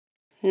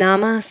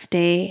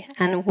Namaste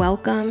and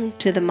welcome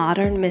to the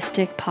Modern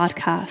Mystic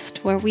podcast,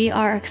 where we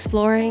are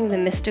exploring the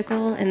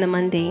mystical in the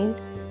mundane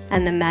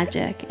and the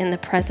magic in the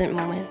present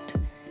moment,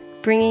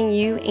 bringing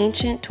you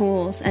ancient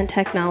tools and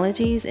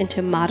technologies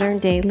into modern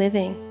day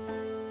living,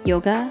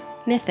 yoga,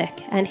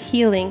 mythic, and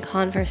healing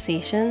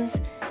conversations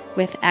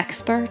with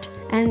expert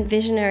and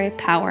visionary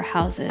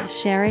powerhouses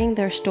sharing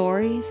their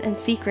stories and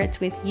secrets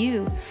with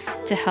you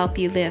to help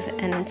you live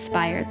an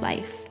inspired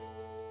life.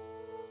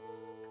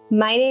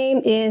 My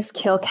name is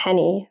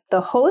Kilkenny, the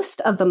host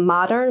of the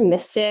Modern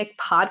Mystic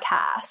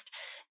podcast.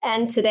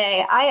 And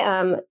today I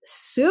am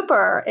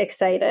super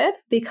excited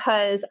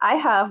because I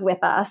have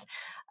with us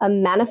a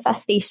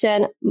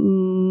manifestation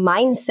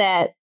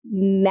mindset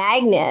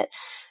magnet,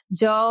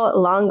 Joe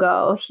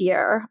Longo,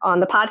 here on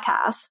the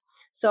podcast.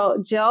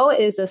 So Joe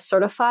is a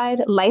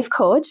certified life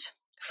coach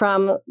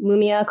from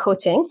Lumia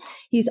Coaching.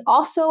 He's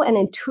also an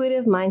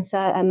intuitive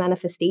mindset and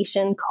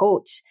manifestation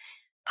coach,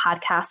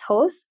 podcast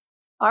host,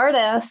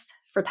 artist,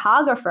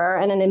 photographer,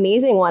 and an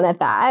amazing one at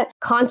that,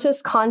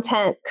 conscious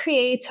content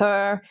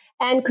creator,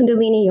 and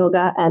Kundalini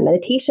yoga and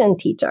meditation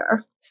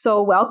teacher.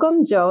 So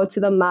welcome, Joe, to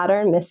the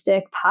Modern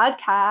Mystic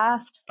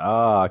podcast.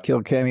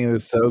 Kilkenny, it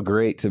is so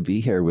great to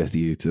be here with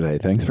you today.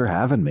 Thanks for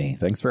having me.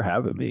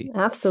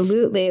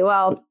 Absolutely.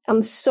 Well,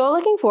 I'm so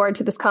looking forward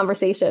to this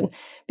conversation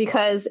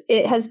because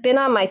it has been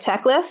on my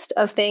checklist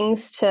of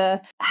things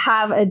to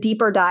have a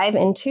deeper dive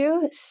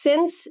into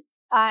since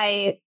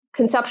I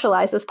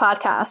conceptualize this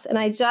podcast. And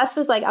I just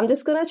was like, I'm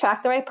just going to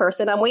attract the right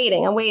person. I'm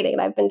waiting. And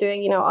I've been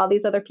doing, all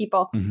these other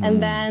people. Mm-hmm.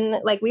 And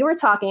then like we were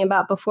talking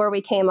about before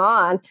we came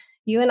on,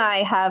 you and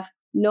I have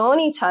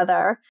known each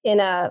other in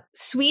a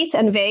sweet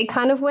and vague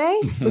kind of way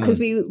because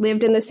we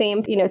lived in the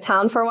same,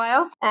 town for a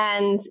while.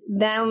 And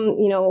then,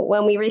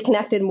 when we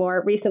reconnected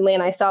more recently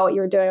and I saw what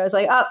you were doing, I was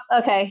like, oh,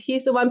 okay,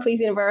 he's the one, please,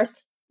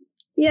 universe.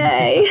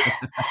 Yay.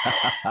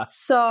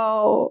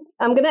 So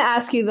I'm going to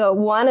ask you the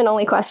one and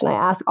only question I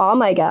ask all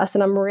my guests,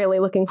 and I'm really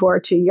looking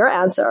forward to your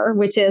answer,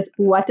 which is,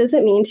 what does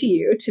it mean to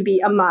you to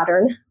be a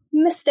modern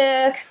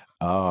mystic?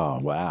 Oh,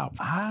 wow.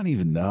 I don't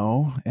even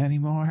know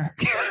anymore.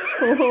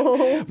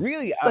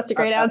 Really? Such a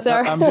great answer.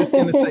 I'm just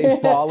going to say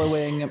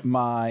following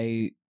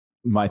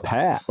my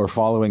path or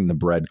following the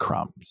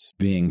breadcrumbs,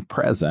 being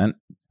present.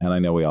 And I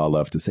know we all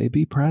love to say,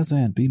 be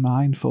present, be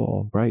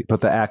mindful, right?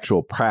 But the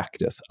actual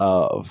practice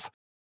of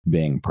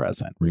being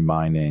present,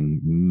 reminding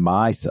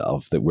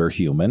myself that we're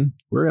human,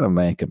 we're going to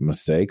make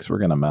mistakes, we're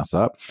going to mess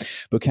up,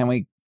 but can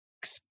we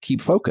keep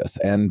focus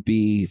and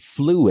be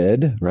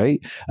fluid, right?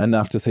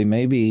 Enough to say,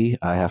 maybe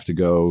I have to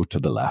go to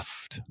the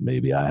left,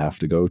 maybe I have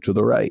to go to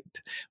the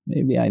right,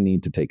 maybe I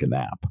need to take a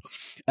nap.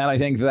 And I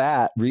think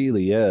that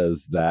really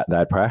is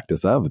that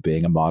practice of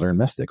being a modern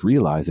mystic,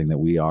 realizing that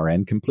we are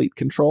in complete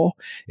control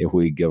if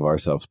we give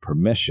ourselves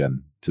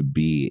permission to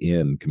be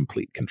in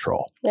complete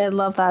control. I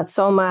love that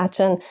so much.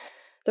 And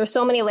there's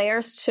so many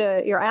layers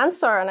to your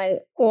answer. And I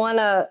want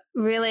to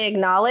really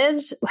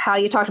acknowledge how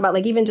you talked about,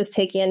 like, even just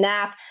taking a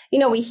nap.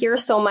 We hear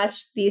so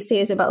much these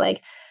days about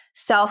like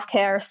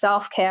self-care.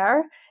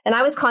 And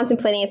I was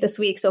contemplating it this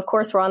week. So of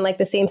course we're on like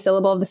the same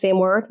syllable of the same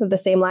word, of the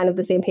same line of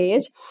the same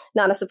page.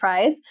 Not a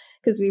surprise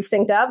because we've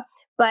synced up.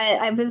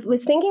 But I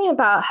was thinking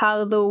about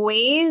how the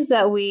ways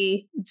that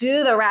we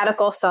do the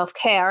radical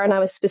self-care, and I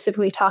was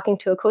specifically talking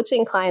to a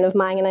coaching client of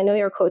mine, and I know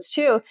you're a coach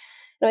too.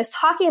 And I was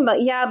talking about,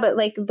 but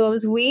like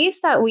those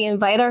ways that we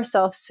invite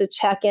ourselves to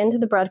check into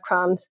the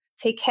breadcrumbs,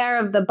 take care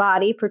of the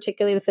body,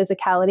 particularly the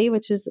physicality,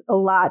 which is a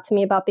lot to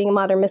me about being a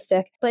modern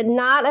mystic, but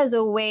not as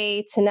a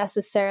way to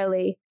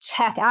necessarily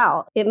check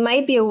out. It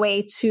might be a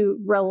way to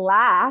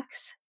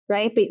relax,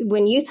 right? But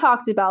when you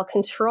talked about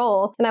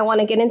control, and I want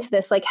to get into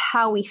this, like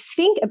how we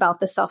think about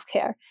the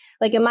self-care.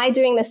 Like, am I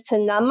doing this to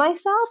numb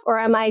myself, or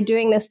am I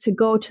doing this to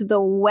go to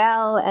the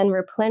well and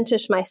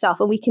replenish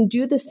myself? And we can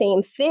do the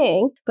same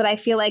thing. But I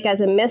feel like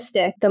as a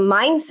mystic, the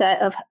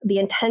mindset of the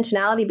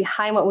intentionality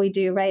behind what we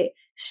do, right,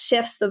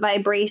 shifts the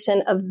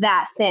vibration of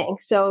that thing.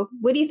 So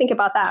what do you think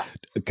about that?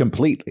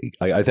 Completely.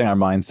 I think our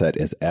mindset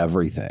is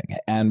everything.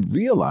 And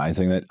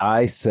realizing that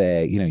I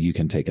say, you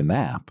can take a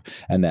nap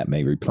and that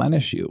may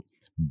replenish you.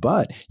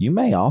 But you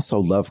may also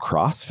love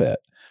CrossFit,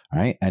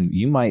 right? And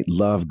you might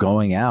love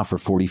going out for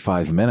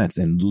 45 minutes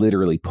and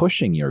literally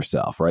pushing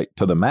yourself, right,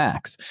 to the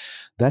max.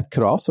 That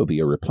could also be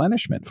a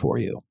replenishment for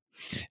you.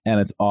 And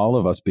it's all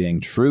of us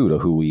being true to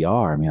who we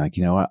are. I mean, like,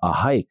 a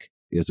hike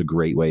is a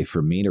great way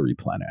for me to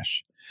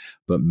replenish.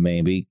 But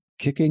maybe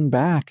kicking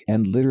back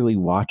and literally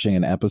watching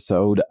an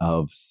episode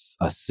of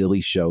a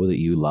silly show that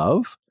you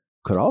love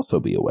could also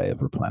be a way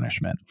of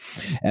replenishment.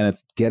 And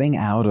it's getting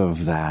out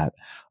of that,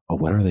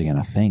 what are they going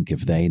to think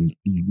if they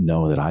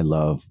know that I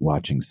love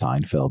watching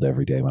Seinfeld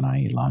every day when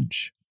I eat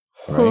lunch?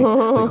 Right?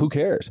 It's like, who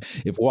cares?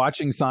 If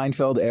watching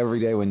Seinfeld every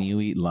day when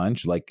you eat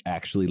lunch, like,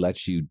 actually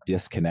lets you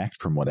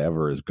disconnect from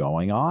whatever is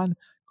going on,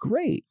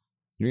 great.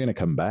 You're going to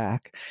come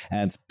back,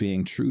 and it's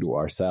being true to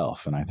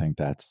ourselves. And I think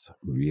that's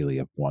really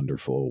a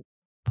wonderful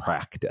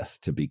practice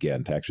to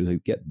begin to actually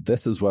get,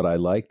 this is what I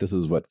like. This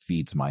is what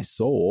feeds my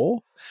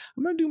soul.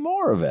 I'm going to do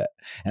more of it.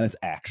 And it's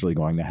actually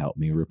going to help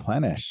me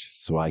replenish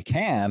so I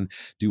can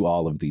do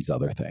all of these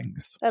other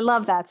things. I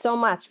love that so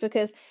much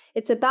because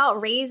it's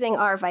about raising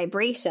our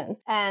vibration.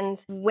 And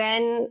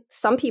when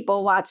some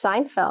people watch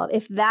Seinfeld,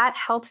 if that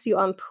helps you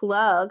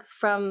unplug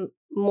from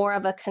more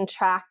of a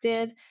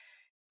contracted,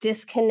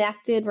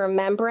 disconnected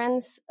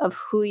remembrance of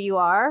who you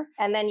are.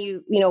 And then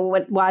you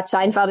watch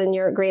Seinfeld and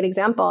you're a great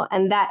example.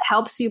 And that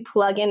helps you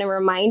plug in and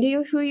remind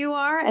you who you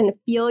are and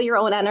feel your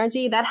own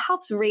energy. That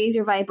helps raise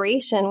your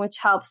vibration, which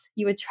helps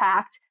you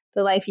attract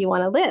the life you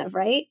want to live,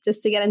 right?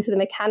 Just to get into the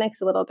mechanics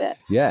a little bit.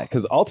 Yeah,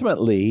 because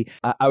ultimately,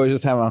 I was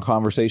just having a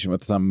conversation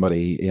with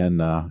somebody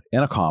in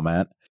a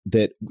comment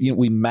that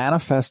we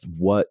manifest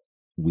what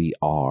we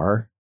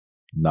are,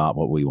 not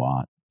what we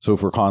want. So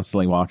if we're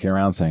constantly walking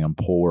around saying, I'm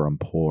poor, I'm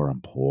poor,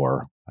 I'm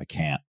poor, I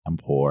can't, I'm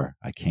poor,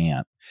 I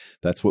can't,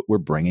 that's what we're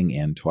bringing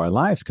into our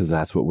lives because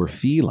that's what we're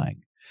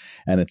feeling.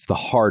 And it's the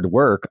hard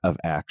work of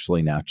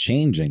actually now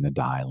changing the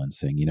dial and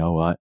saying, you know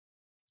what?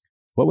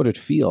 What would it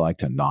feel like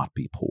to not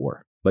be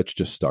poor? Let's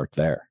just start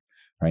there,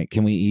 right?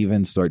 Can we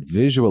even start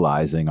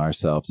visualizing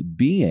ourselves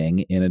being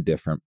in a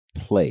different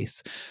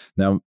place?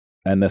 Now,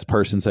 and this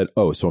person said,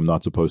 oh, so I'm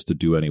not supposed to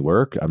do any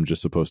work. I'm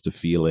just supposed to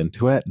feel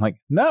into it. I'm like,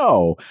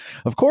 no,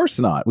 of course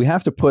not. We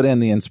have to put in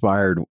the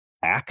inspired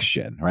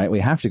action, right? We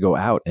have to go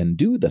out and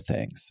do the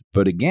things.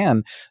 But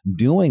again,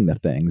 doing the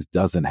things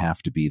doesn't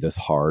have to be this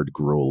hard,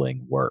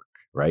 grueling work,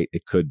 right?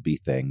 It could be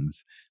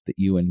things that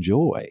you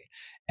enjoy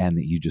and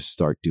that you just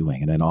start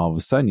doing. And then all of a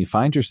sudden you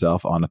find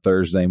yourself on a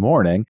Thursday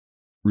morning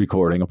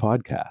recording a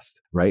podcast,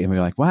 right? And we're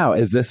like, wow,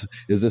 is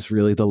this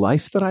really the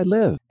life that I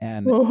live?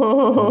 And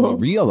when we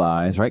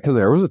realize, right? Because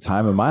there was a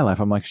time in my life,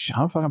 I'm like,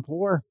 I'm fucking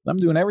poor. I'm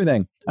doing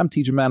everything. I'm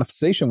teaching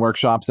manifestation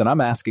workshops and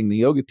I'm asking the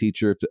yoga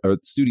teacher or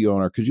studio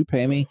owner, could you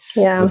pay me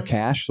with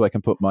cash so I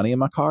can put money in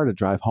my car to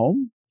drive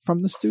home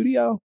from the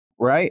studio?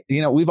 Right?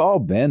 We've all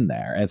been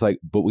there. And it's like,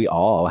 but we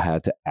all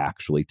had to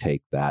actually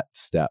take that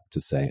step to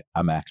say,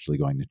 I'm actually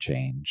going to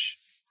change.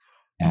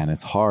 And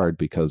it's hard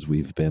because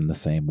we've been the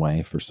same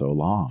way for so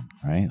long,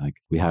 right? Like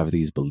we have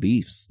these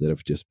beliefs that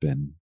have just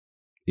been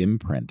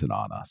imprinted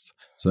on us.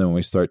 So then when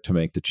we start to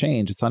make the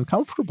change, it's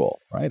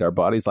uncomfortable, right? Our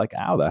body's like,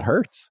 ow, that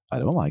hurts. I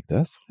don't like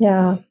this.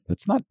 Yeah.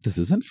 This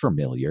isn't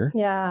familiar.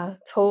 Yeah,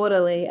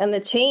 totally. And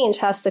the change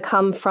has to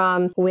come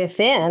from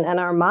within and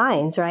our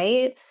minds,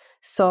 right?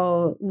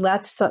 So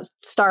let's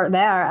start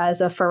there as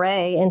a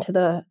foray into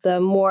the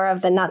more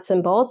of the nuts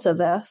and bolts of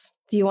this.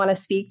 Do you want to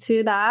speak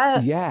to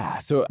that? Yeah.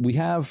 So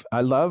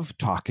I love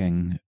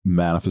talking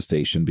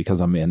manifestation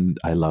because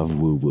I love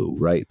woo-woo,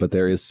 right? But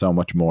there is so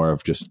much more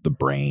of just the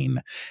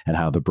brain and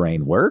how the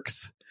brain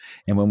works.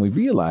 And when we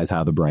realize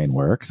how the brain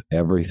works,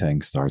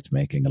 everything starts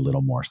making a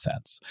little more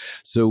sense.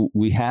 So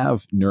we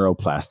have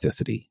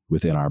neuroplasticity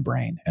within our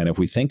brain. And if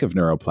we think of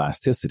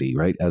neuroplasticity,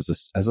 right, as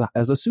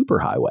a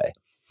superhighway,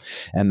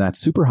 and that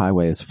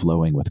superhighway is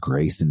flowing with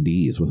grace and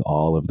ease with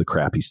all of the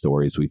crappy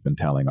stories we've been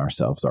telling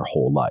ourselves our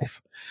whole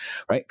life,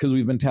 right? Because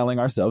we've been telling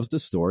ourselves the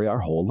story our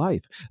whole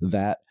life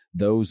that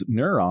those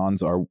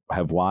neurons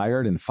have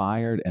wired and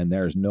fired and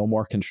there's no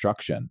more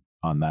construction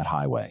on that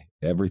highway.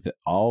 Everything,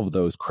 all of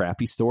those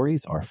crappy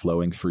stories are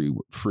flowing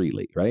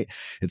freely, right?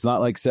 It's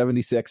not like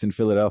 76 in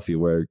Philadelphia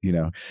where,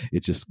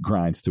 it just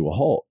grinds to a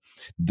halt.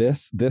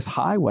 This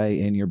highway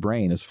in your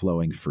brain is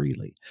flowing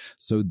freely.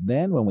 So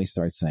then when we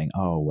start saying,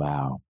 oh,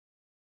 wow,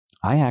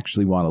 I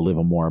actually want to live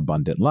a more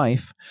abundant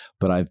life,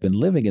 but I've been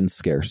living in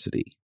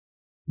scarcity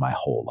my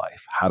whole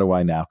life. How do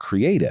I now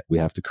create it? We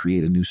have to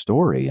create a new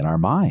story in our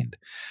mind.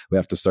 We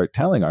have to start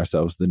telling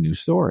ourselves the new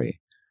story,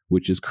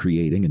 which is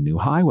creating a new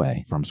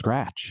highway from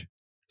scratch.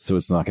 So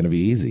it's not going to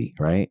be easy,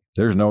 right?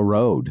 There's no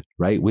road,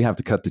 right? We have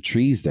to cut the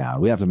trees down.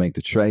 We have to make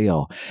the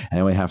trail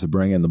and we have to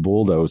bring in the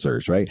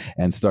bulldozers, right?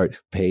 And start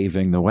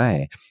paving the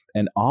way.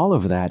 And all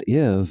of that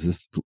is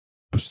this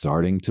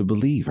starting to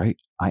believe,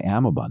 right? I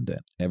am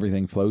abundant.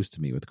 Everything flows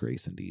to me with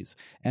grace and ease.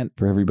 And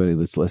for everybody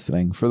that's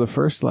listening, for the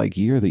first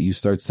year that you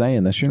start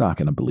saying this, you're not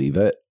going to believe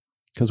it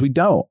because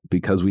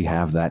we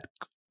have that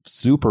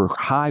super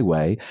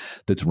highway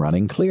that's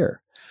running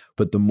clear.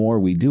 But the more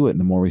we do it,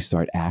 the more we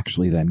start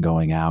actually then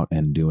going out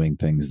and doing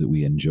things that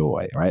we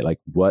enjoy, right? Like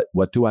what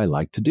do I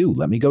like to do?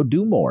 Let me go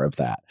do more of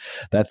that.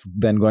 That's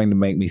then going to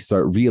make me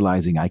start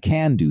realizing I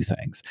can do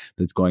things.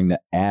 That's going to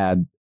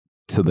add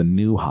to the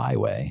new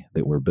highway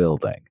that we're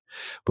building.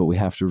 But we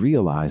have to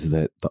realize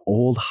that the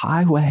old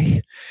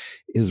highway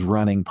is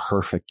running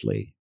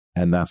perfectly.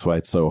 And that's why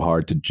it's so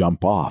hard to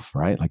jump off,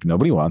 right? Like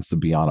nobody wants to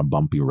be on a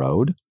bumpy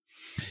road.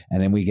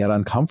 And then we get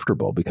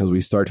uncomfortable because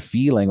we start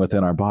feeling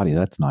within our body,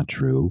 that's not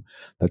true.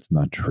 That's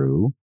not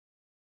true.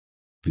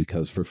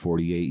 because for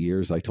 48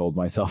 years I told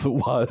myself it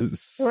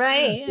was.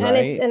 Right.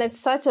 And it's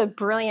such a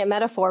brilliant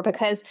metaphor,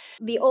 because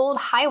the old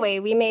highway,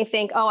 we may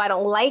think, oh, I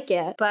don't like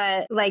it.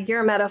 But like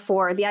your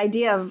metaphor, the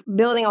idea of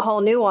building a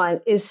whole new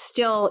one is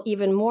still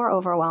even more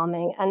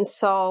overwhelming. And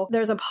so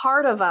there's a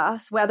part of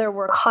us, whether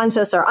we're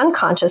conscious or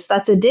unconscious,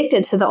 that's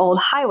addicted to the old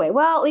highway.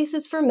 Well, at least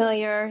it's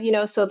familiar,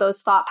 so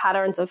those thought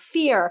patterns of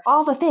fear,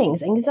 all the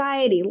things,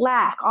 anxiety,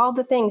 lack, all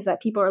the things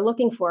that people are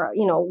looking for,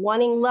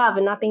 wanting love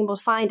and not being able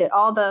to find it,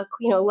 all the,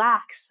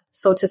 lacks,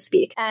 so to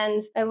speak.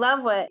 And I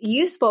love what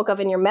you spoke of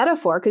in your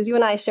metaphor, because you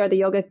and I share the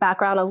yogic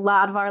background. A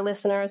lot of our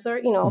listeners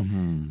are,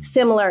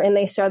 similar, and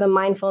they share the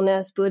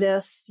mindfulness,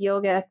 Buddhist,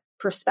 yogic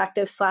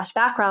perspective /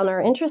 background,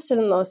 are interested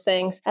in those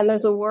things. And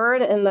there's a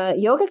word in the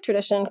yogic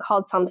tradition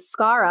called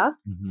samskara.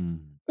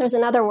 There's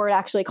another word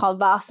actually called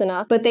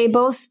vasana, but they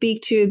both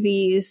speak to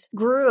these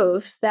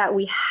grooves that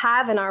we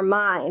have in our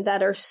mind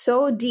that are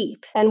so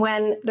deep. And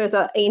when there's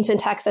an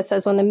ancient text that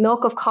says when the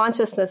milk of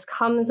consciousness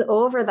comes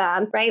over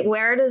them, right,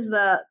 where does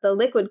the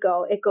liquid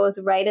go? It goes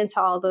right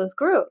into all those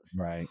grooves.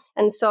 Right.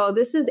 And so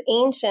this is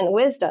ancient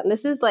wisdom.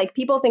 This is like,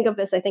 people think of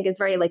this, I think, as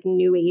very like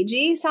new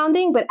agey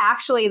sounding, but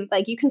actually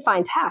like you can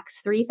find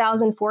texts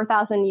 3,000,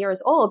 4,000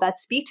 years old that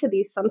speak to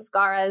these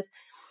samskaras,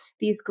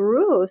 these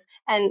grooves.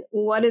 And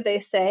what do they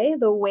say?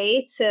 The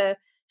way to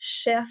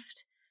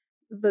shift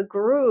the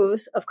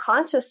grooves of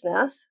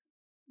consciousness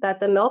that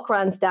the milk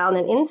runs down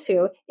and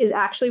into is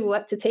actually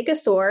to take a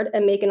sword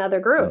and make another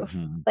groove.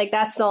 Like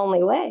that's the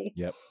only way.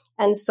 Yep.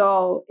 And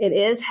so it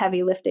is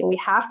heavy lifting. We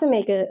have to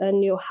make a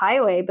new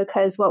highway,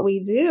 because what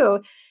we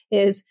do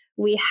is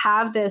we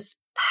have this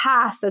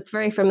past that's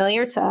very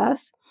familiar to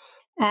us.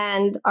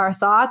 And our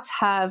thoughts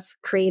have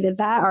created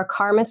that. Our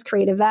karma's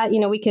created that.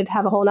 We could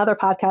have a whole nother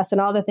podcast and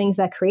all the things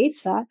that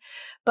creates that.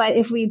 But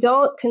if we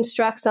don't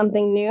construct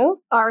something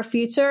new, our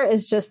future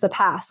is just the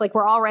past. Like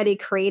we're already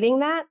creating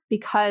that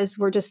because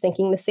we're just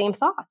thinking the same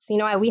thoughts.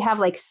 We have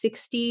like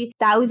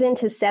 60,000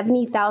 to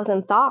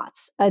 70,000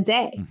 thoughts a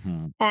day.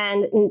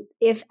 And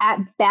if at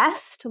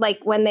best,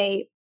 like when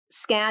they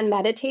scan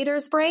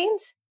meditators'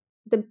 brains,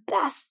 the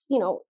best,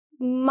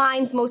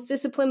 minds, most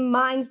disciplined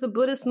minds, the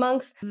Buddhist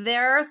monks,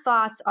 their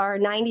thoughts are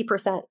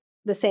 90%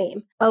 the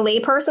same. A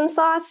layperson's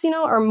thoughts,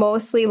 are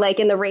mostly like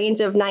in the range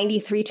of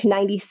 93 to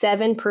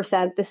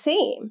 97% the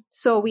same.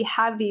 So we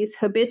have these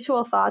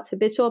habitual thoughts,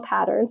 habitual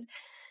patterns.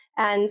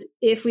 And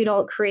if we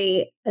don't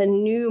create a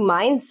new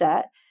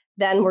mindset,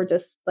 then we're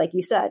just, like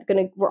you said,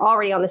 we're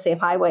already on the same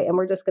highway and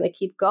we're just going to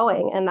keep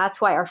going. And that's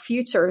why our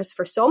futures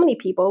for so many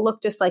people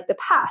look just like the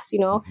past.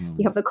 You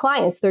have the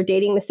clients, they're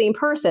dating the same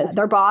person,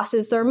 their boss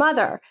is their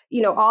mother,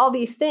 all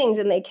these things,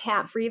 and they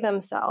can't free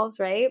themselves,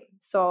 right?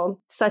 So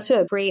such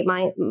a great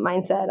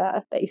mindset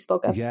that you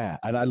spoke of. Yeah.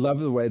 And I love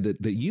the way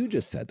that you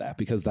just said that,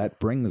 because that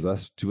brings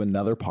us to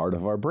another part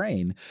of our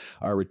brain,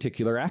 our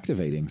reticular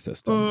activating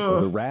system, or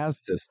the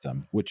RAS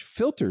system, which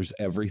filters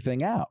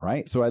everything out,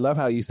 right? So I love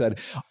how you said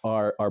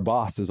our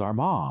boss is our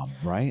mom,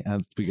 right?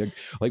 And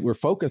like we're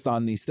focused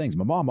on these things,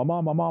 my mom, my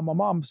mom, my mom, my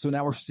mom. So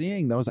now we're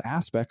seeing those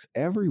aspects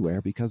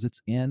everywhere because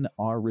it's in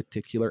our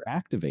reticular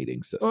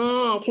activating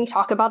system. Can you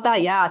talk about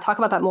that? Yeah, talk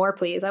about that more,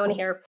 please. I want to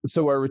hear.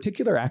 So our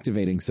reticular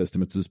activating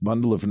system, it's this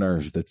bundle of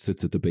nerves that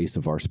sits at the base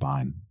of our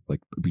spine, like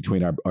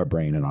between our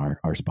brain and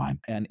our spine.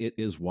 And it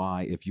is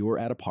why if you're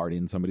at a party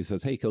and somebody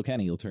says, hey,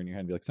 Kilkenny, you'll turn your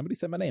head and be like, somebody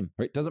said my name,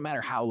 right? It doesn't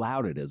matter how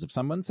loud it is. If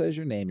someone says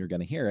your name, you're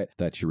going to hear it.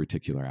 That's your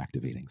reticular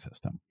activating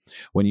system.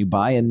 When you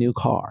buy a new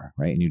car,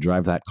 right, and you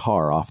drive that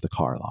car off the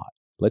car lot,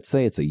 let's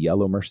say it's a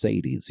yellow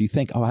Mercedes. You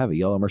think, oh, I have a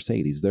yellow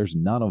Mercedes. There's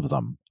none of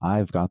them.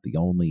 I've got the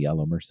only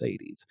yellow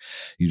Mercedes.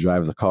 You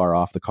drive the car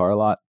off the car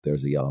lot.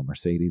 There's a yellow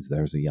Mercedes.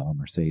 There's a yellow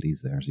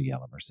Mercedes. There's a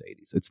yellow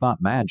Mercedes. It's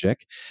not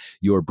magic.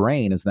 Your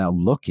brain is now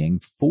looking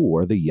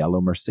for the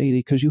yellow Mercedes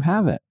because you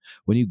have it.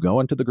 When you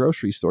go into the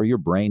grocery store, your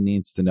brain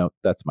needs to know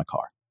that's my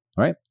car.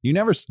 Right? You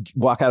never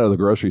walk out of the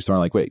grocery store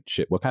and like, wait,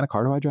 shit, what kind of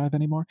car do I drive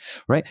anymore?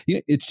 Right?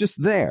 It's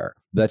just there.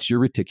 That's your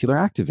reticular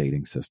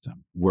activating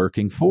system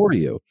working for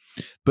you.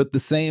 But the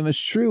same is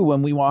true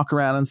when we walk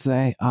around and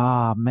say,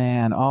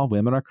 man, all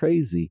women are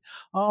crazy.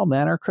 All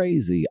men are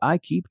crazy. I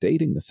keep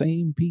dating the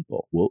same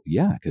people. Well,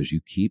 yeah, because you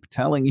keep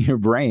telling your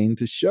brain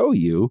to show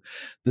you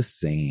the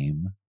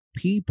same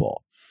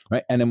people.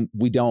 Right? And then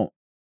we don't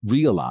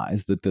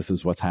realize that this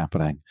is what's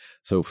happening.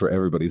 So for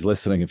everybody's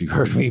listening, if you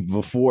heard me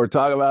before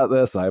talk about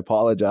this, I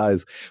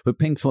apologize. But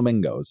pink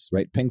flamingos,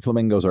 right? Pink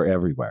flamingos are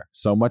everywhere.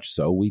 So much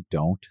so we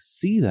don't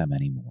see them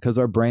anymore because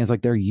our brain's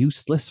like, they're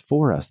useless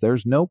for us.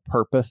 There's no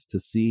purpose to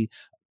see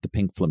the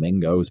pink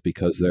flamingos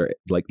because they're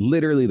like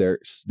literally there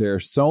are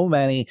so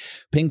many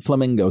pink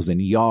flamingos in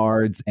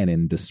yards and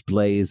in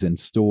displays in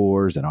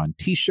stores and on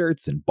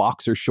t-shirts and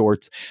boxer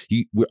shorts.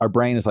 Our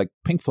brain is like,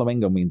 pink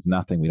flamingo means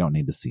nothing. We don't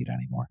need to see it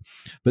anymore.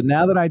 But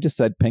now that I just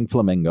said pink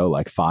flamingo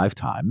like 5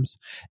 times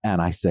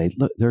and I say,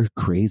 look, they're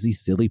crazy,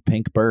 silly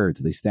pink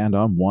birds. They stand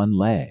on one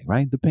leg,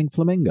 right? The pink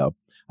flamingo.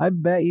 I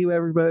bet you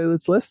everybody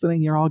that's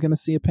listening, you're all going to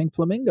see a pink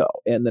flamingo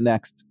in the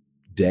next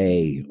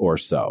day or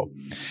so.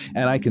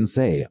 And I can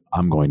say,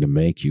 I'm going to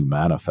make you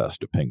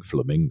manifest a pink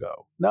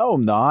flamingo. No,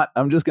 I'm not.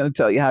 I'm just going to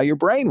tell you how your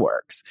brain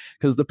works,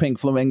 because the pink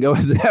flamingo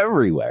is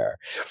everywhere.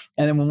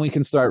 And then when we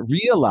can start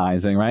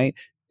realizing, right,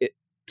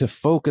 to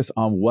focus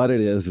on what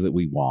it is that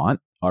we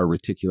want, our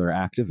reticular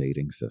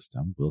activating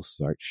system will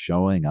start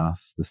showing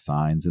us the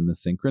signs and the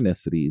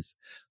synchronicities,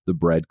 the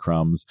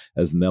breadcrumbs,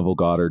 as Neville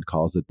Goddard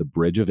calls it, the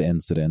bridge of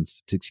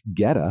incidents, to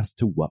get us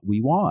to what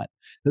we want.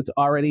 That's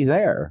already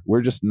there.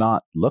 We're just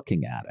not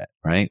looking at it,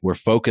 right? We're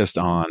focused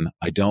on,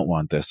 I don't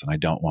want this, and I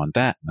don't want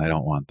that, and I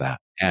don't want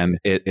that. And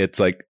it's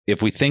like,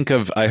 if we think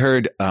of, I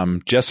heard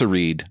Jessa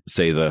Reed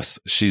say this.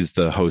 She's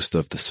the host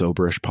of the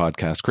Soberish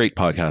podcast. Great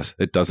podcast.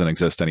 It doesn't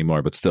exist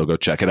anymore, but still go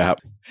check it out.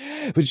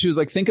 But she was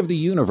like, think of the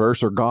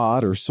universe or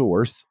God or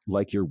source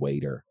like your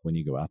waiter when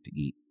you go out to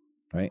eat,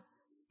 right?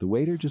 The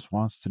waiter just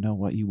wants to know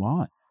what you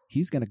want.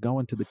 He's going to go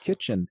into the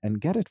kitchen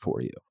and get it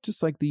for you,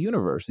 just like the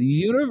universe. The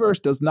universe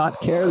does not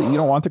care that you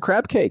don't want the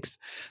crab cakes.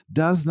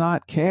 Does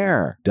not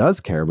care. Does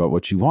care about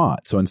what you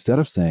want. So instead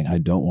of saying, I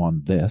don't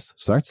want this,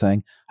 start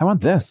saying, I want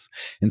this.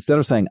 Instead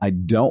of saying, I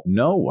don't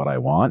know what I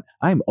want,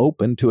 I'm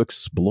open to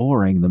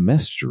exploring the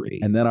mystery.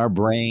 And then our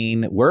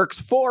brain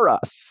works for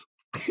us.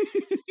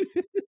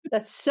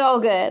 That's so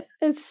good.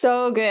 It's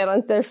so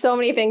good. There's so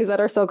many things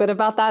that are so good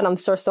about that. And I'm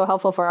sure so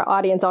helpful for our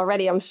audience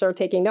already. I'm sure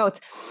taking notes.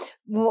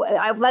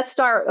 Let's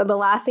start with the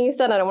last thing you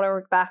said. I don't want to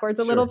work backwards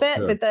a little bit,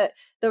 but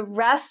the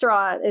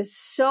restaurant is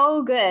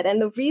so good.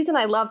 And the reason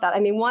I love that, I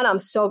mean, one, I'm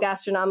so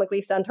gastronomically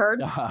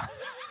centered.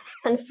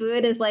 And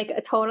food is like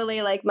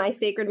totally like my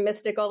sacred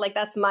mystical, like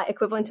that's my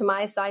equivalent to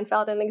my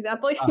Seinfeld in the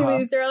example you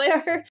used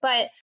earlier.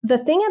 But the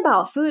thing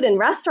about food in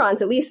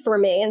restaurants, at least for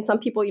me, and some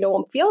people,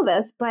 won't feel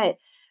this, but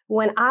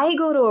when I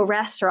go to a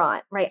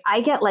restaurant, right, I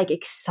get like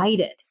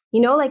excited.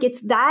 Like it's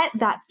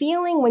that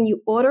feeling when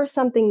you order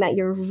something that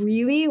you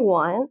really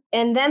want.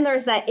 And then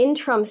there's that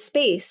interim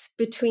space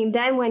between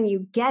then when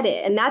you get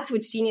it. And that's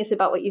what's genius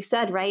about what you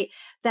said, right?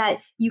 That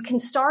you can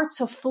start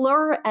to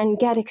flare and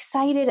get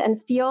excited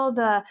and feel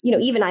the,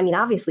 even, I mean,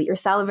 obviously your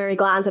salivary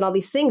glands and all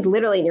these things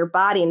literally in your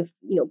body and,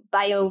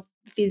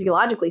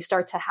 biophysiologically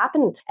start to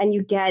happen, and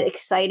you get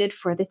excited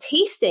for the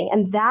tasting.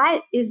 And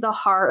that is the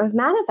heart of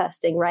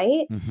manifesting,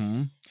 right?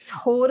 Mm-hmm.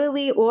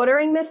 Totally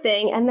ordering the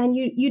thing. And then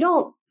you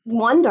don't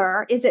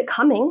wonder, is it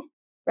coming,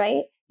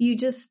 right? You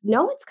just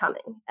know it's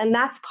coming. And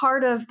that's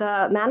part of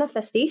the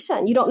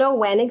manifestation. You don't know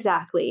when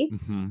exactly.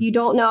 Mm-hmm. You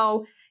don't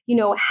know,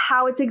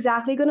 how it's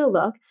exactly going to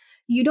look.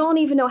 You don't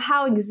even know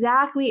how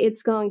exactly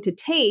it's going to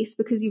taste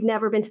because you've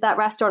never been to that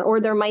restaurant, or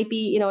there might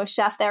be, a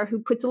chef there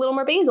who puts a little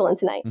more basil in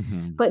tonight.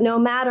 Mm-hmm. But no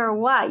matter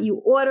what, you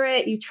order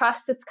it, you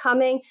trust it's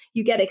coming,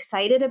 you get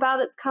excited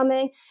about it's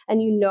coming,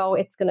 and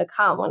it's going to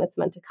come when it's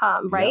meant to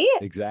come, right?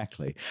 Yep,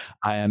 exactly.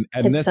 And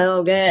this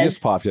so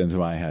just popped into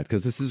my head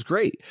because this is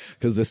great,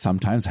 because this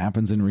sometimes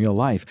happens in real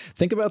life.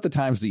 Think about the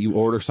times that you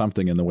order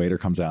something and the waiter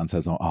comes out and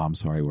says, oh, I'm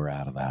sorry, we're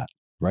out of that,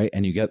 right?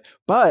 And you get,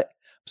 but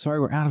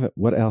sorry, we're out of it.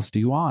 What else do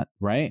you want?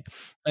 Right.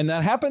 And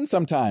that happens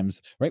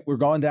sometimes, right? We're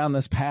going down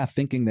this path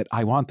thinking that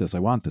I want this, I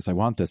want this, I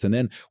want this. And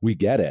then we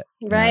get it.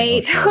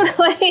 Right.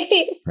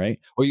 Totally.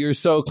 Right. Or you're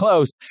so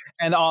close.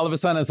 And all of a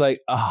sudden it's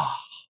like,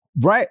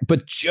 right.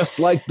 But just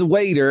like the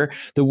waiter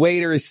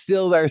is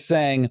still there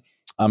saying,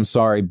 I'm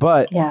sorry,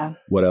 but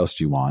what else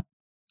do you want?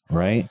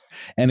 Right.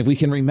 And if we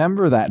can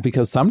remember that,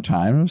 because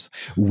sometimes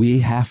we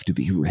have to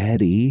be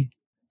ready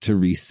to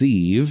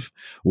receive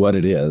what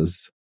it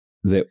is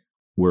that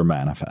we're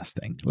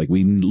manifesting. Like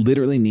we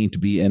literally need to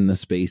be in the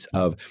space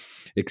of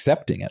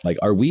accepting it. Like,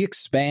 are we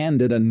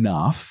expanded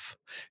enough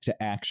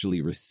to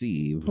actually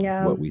receive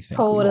what we think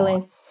we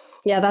want?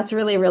 Yeah, that's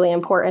really, really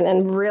important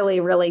and really,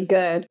 really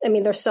good. I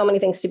mean, there's so many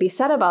things to be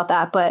said about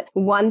that, but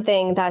one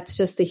thing that's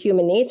just the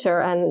human nature,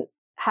 and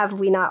have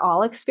we not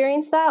all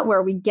experienced that,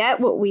 where we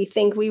get what we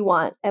think we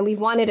want and we've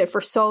wanted it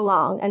for so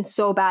long and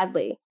so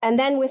badly. And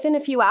then within a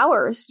few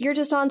hours, you're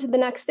just on to the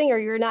next thing, or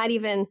you're not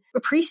even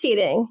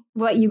appreciating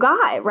what you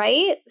got,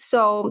 right?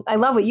 So I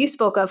love what you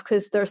spoke of,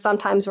 because there's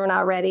sometimes we're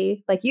not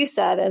ready, like you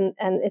said, and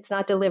it's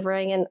not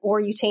delivering, or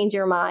you change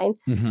your mind.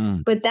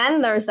 Mm-hmm. But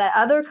then there's that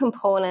other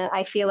component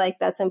I feel like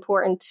that's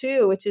important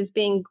too, which is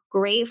being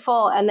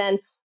grateful and then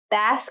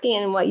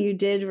basking in what you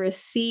did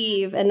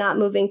receive and not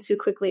moving too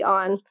quickly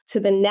on to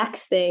the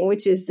next thing,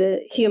 which is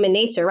the human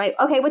nature, right?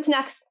 Okay, what's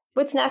next?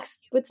 What's next?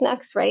 What's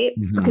next, right?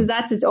 Mm-hmm. Because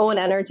that's its own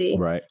energy.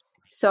 Right.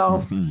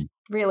 So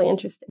really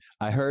interesting.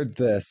 I heard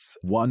this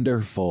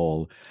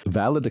wonderful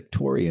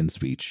valedictorian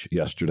speech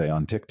yesterday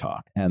on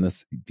TikTok. And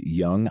this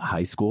young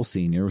high school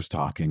senior was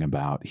talking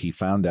about, he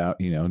found out,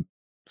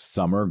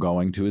 summer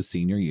going to his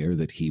senior year,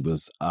 that he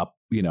was up,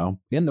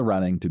 in the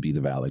running to be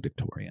the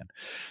valedictorian.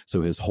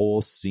 So his whole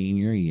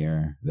senior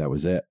year, that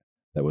was it.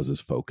 That was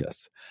his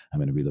focus. I'm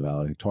going to be the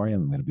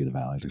valedictorian. I'm going to be the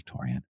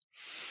valedictorian.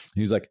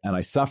 He's like, and I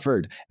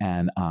suffered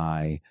and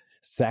I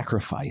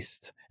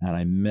sacrificed and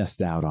I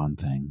missed out on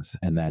things.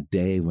 And that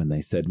day when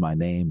they said my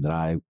name, that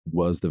I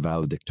was the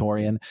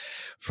valedictorian,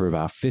 for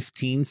about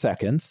 15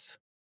 seconds,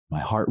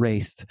 my heart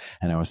raced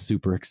and I was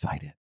super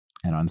excited.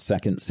 And on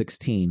second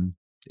 16,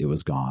 it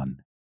was gone.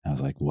 I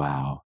was like,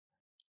 wow,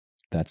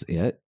 that's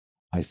it.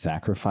 I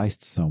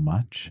sacrificed so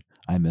much.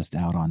 I missed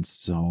out on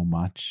so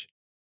much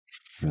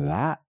for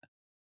that,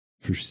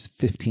 for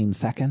 15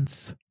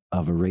 seconds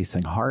of a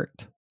racing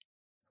heart.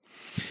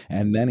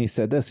 And then he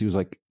said this, he was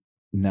like,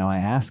 now I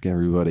ask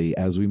everybody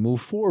as we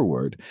move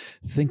forward,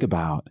 think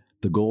about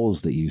the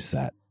goals that you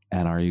set.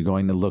 And are you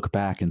going to look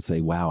back and say,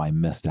 wow, I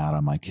missed out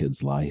on my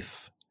kid's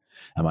life?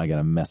 Am I going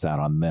to miss out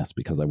on this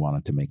because I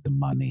wanted to make the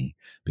money,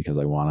 because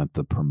I wanted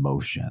the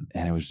promotion?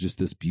 And it was just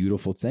this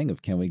beautiful thing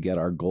of, can we get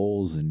our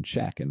goals in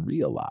check and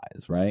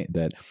realize, right,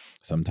 that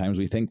sometimes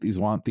we think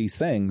want these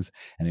things,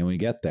 and then we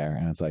get there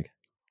and it's like,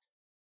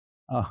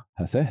 oh,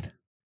 that's it.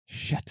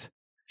 Shit.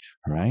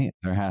 Right?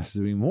 There has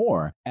to be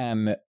more.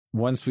 And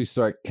once we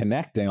start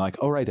connecting, like,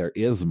 oh, right, there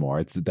is more.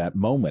 It's that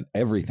moment,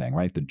 everything,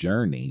 right? The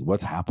journey,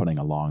 what's happening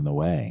along the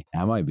way.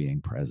 Am I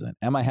being present?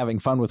 Am I having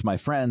fun with my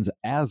friends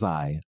as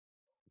I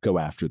go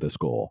after this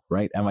goal,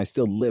 right? Am I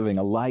still living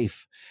a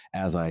life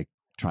as I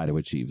try to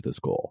achieve this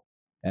goal?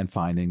 And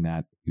finding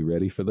that, you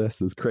ready for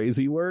this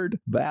crazy word?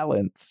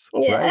 Balance,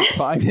 right?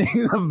 Finding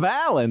the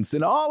balance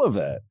in all of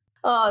it.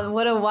 Oh,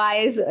 what a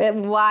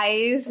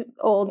wise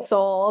old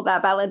soul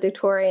that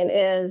valedictorian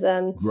is.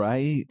 And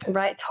right,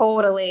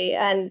 totally.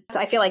 And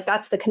I feel like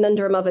that's the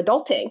conundrum of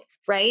adulting,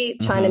 right?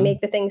 Trying to make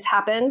the things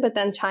happen, but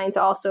then trying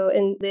to also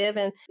live.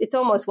 And it's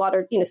almost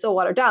so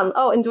watered down.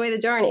 Oh, enjoy the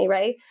journey,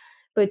 right?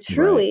 But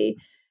truly,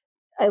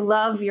 I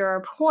love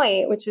your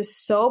point, which is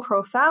so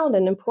profound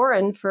and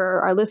important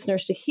for our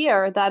listeners to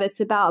hear, that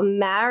it's about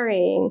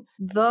marrying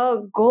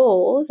the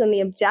goals and the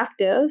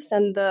objectives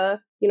and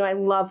I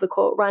love the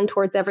quote, run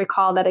towards every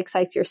call that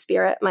excites your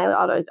spirit. My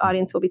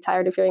audience will be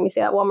tired of hearing me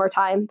say that one more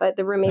time, but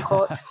the Rumi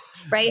quote,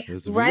 right?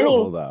 It's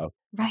beautiful, though.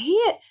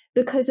 Right?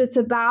 Because it's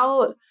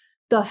about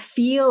the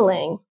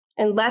feeling.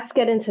 And let's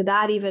get into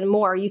that even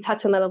more. You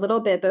touched on that a little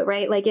bit, but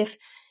right, like if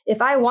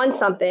I want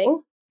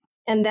something,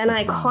 and then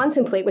I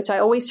contemplate, which I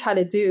always try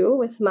to do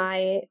with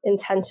my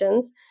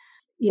intentions.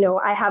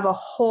 I have a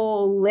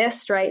whole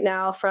list right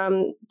now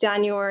from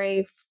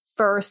January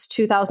 1st,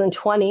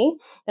 2020.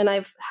 And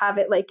I have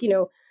it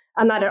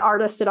I'm not an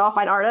artist at all,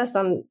 fine artist.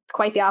 I'm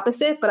quite the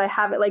opposite, but I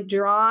have it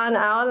drawn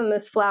out in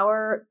this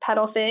flower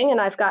petal thing. And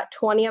I've got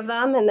 20 of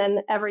them. And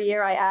then every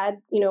year I add,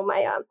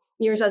 my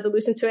year's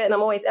resolution to it. And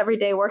I'm always every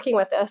day working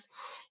with this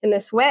in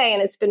this way.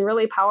 And it's been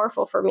really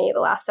powerful for me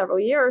the last several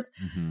years.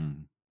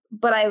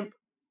 But I've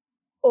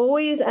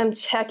always am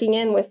checking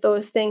in with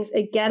those things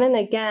again and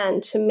again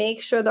to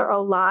make sure they're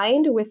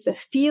aligned with the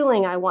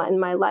feeling I want in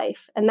my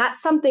life. And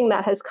that's something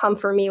that has come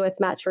for me with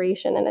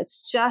maturation. And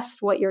it's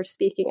just what you're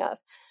speaking of,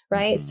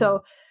 right?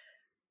 So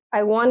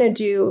I want to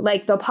do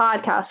like the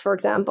podcast, for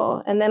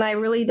example. And then I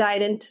really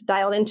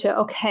dialed into,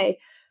 okay,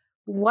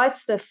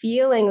 what's the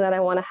feeling that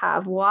I want to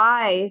have?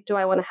 Why do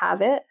I want to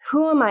have it?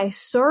 Who am I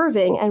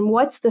serving? And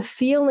what's the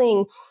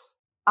feeling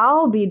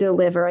I'll be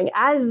delivering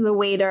as the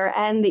waiter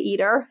and the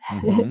eater,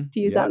 to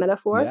use that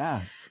metaphor.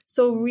 Yes.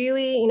 So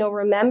really,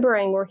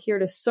 remembering we're here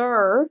to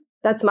serve,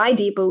 that's my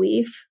deep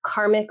belief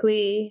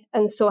karmically.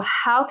 And so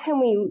how can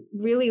we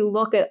really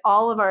look at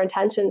all of our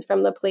intentions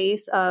from the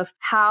place of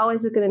how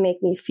is it going to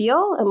make me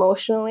feel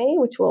emotionally,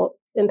 which will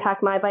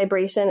impact my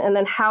vibration? And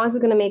then how is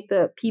it going to make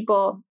the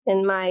people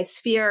in my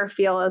sphere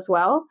feel as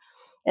well?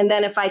 And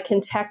then if I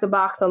can check the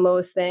box on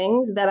those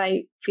things, then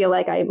I feel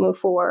like I move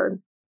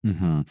forward.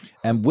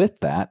 And with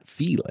that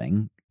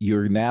feeling,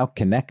 you're now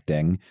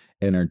connecting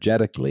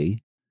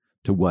energetically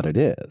to what it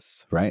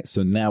is, right?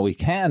 So now we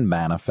can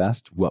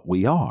manifest what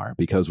we are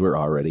because we're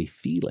already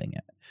feeling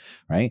it,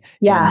 right?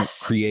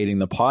 Yes. And creating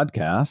the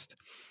podcast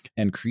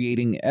and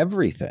creating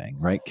everything,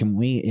 right? Can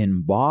we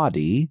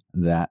embody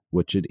that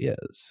which it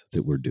is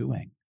that we're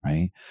doing,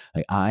 right?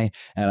 Like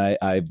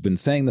I've been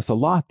saying this a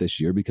lot this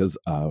year because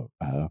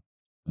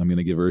I'm going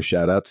to give her a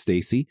shout out,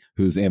 Stacy,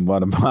 who's in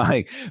one of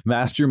my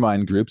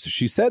mastermind groups.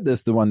 She said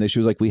this the one day. She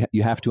was like,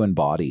 you have to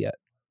embody it.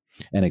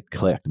 And it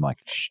clicked. I'm like,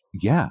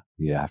 yeah,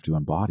 you have to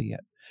embody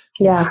it.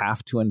 Yeah. You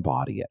have to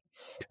embody it.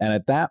 And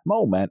at that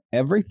moment,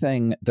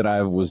 everything that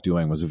I was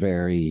doing was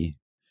very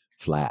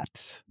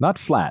flat. Not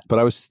flat, but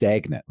I was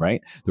stagnant,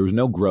 right? There was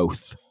no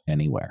growth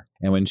anywhere.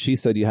 And when she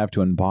said you have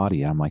to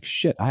embody it, I'm like,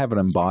 shit, I haven't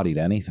embodied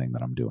anything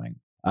that I'm doing.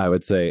 I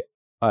would say,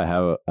 I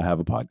have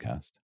a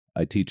podcast.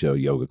 I teach a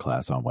yoga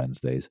class on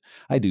Wednesdays.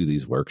 I do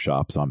these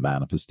workshops on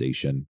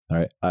manifestation. All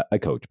right. I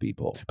coach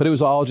people. But it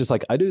was all just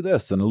like, I do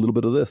this and a little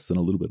bit of this and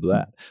a little bit of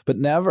that. But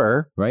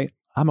never, right?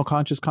 I'm a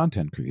conscious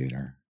content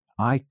creator.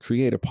 I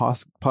create a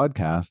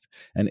podcast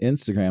and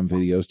Instagram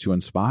videos to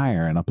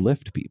inspire and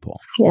uplift people.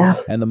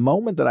 Yeah. And the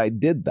moment that I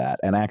did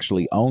that and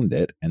actually owned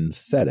it and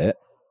said it,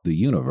 the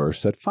universe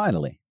said,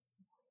 finally,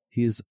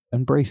 he's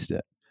embraced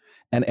it.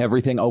 And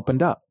everything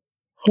opened up.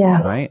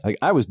 Yeah. Right. Like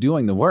I was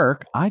doing the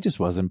work. I just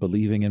wasn't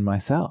believing in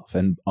myself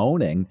and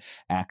owning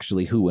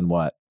actually who and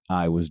what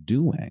I was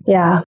doing.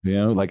 Yeah.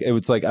 Like it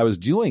was like I was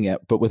doing it,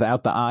 but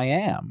without the I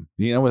am,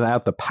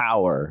 without the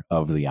power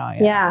of the I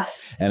am.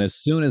 Yes. And as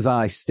soon as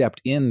I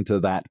stepped into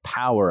that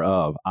power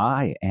of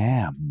I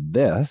am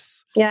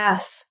this.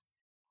 Yes.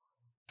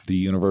 The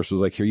universe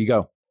was like, here you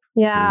go.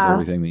 Here's Yeah.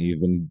 everything that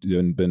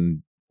you've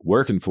been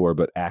working for,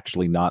 but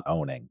actually not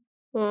owning.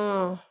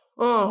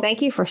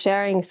 Thank you for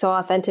sharing so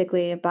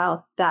authentically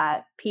about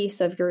that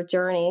piece of your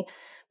journey.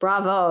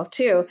 Bravo,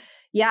 too.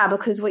 Yeah,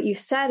 because what you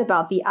said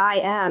about the I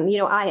am,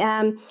 I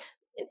am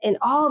in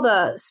all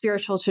the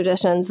spiritual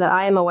traditions that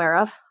I am aware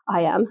of.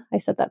 I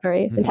said that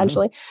very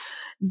intentionally.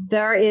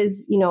 There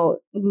is,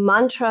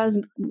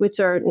 mantras, which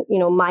are,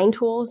 mind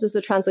tools is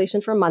the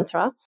translation for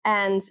mantra.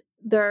 And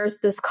there's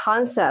this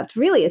concept,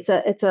 really, it's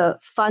a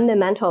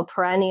fundamental,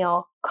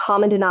 perennial,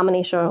 common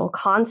denominational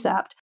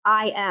concept.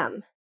 I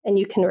am. And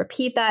you can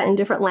repeat that in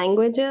different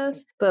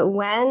languages. But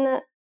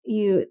when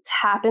you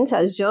tap into,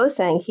 as Joe's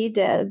saying, he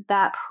did,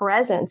 that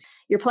presence,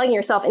 you're plugging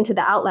yourself into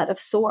the outlet of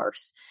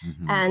source.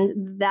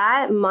 And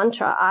that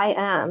mantra, I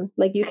am,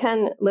 like you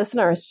can,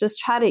 listeners, just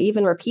try to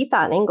even repeat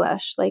that in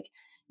English. Like,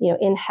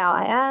 inhale,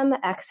 I am,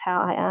 exhale,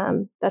 I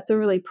am. That's a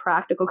really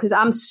practical, because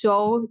I'm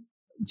so,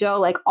 Joe,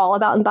 like all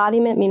about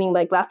embodiment, meaning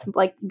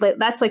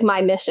that's like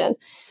my mission.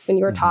 When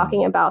you were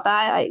talking about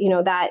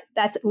that,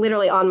 that's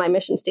literally on my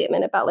mission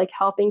statement about like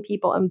helping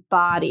people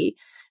embody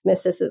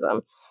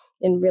mysticism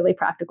in really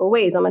practical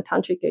ways. I'm a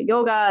tantrika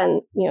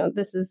yoga, and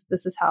this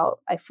is how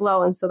I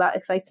flow, and so that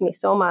excites me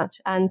so much.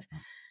 And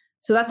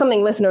so that's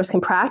something listeners can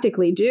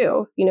practically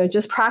do.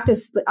 Just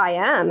practice the I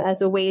am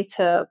as a way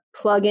to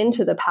plug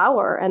into the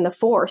power and the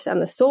force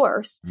and the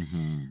source.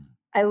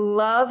 I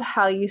love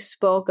how you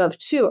spoke of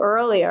too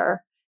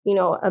earlier,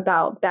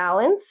 about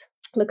balance,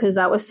 because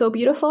that was so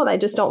beautiful. And I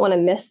just don't want to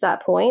miss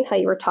that point, how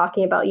you were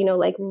talking about,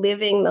 like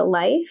living the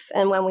life.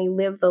 And when we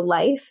live the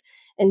life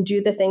and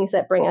do the things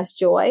that bring us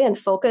joy and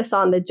focus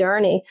on the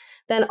journey,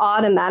 then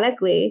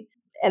automatically,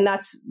 and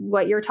that's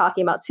what you're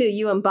talking about too,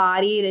 you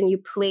embodied and you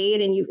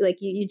played and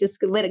you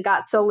just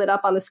got so lit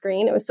up on the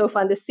screen. It was so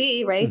fun to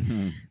see, right?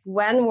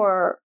 When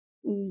we're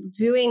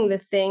doing the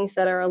things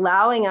that are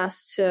allowing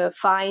us to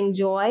find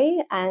joy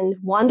and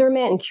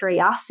wonderment and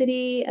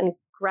curiosity and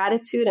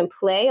gratitude and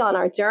play on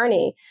our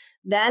journey,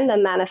 then the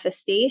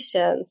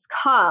manifestations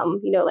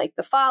come, like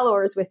the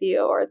followers with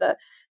you or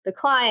the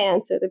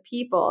clients or the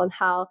people, and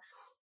how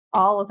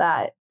all of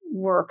that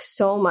work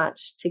so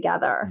much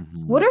together.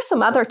 What are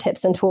some other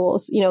tips and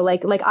tools?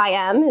 Like I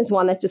am is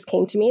one that just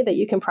came to me that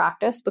you can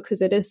practice,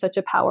 because it is such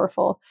a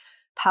powerful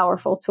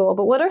tool.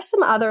 But what are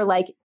some other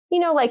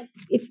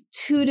if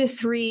 2 to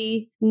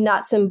 3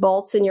 nuts and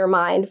bolts in your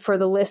mind for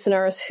the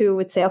listeners who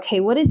would say, okay,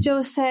 what did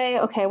Joe say?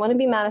 Okay, I want to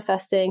be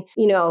manifesting,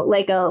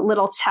 like a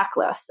little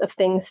checklist of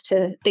things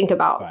to think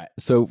about. Right.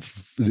 So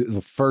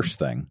the first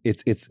thing,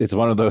 it's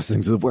one of those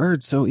things, the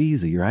word's so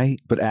easy,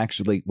 right? But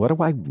actually, what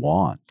do I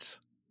want,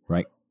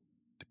 right?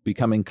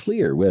 Becoming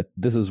clear with,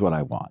 this is what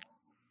I want,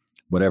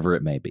 whatever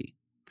it may be.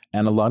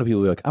 And a lot of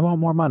people are like, I want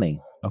more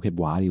money. Okay,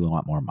 why do you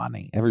want more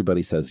money?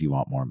 Everybody says you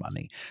want more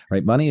money,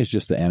 right? Money is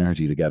just the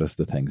energy to get us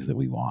the things that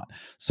we want.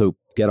 So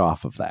get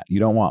off of that. You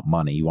don't want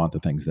money. You want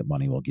the things that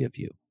money will give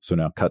you. So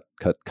now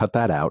cut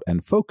that out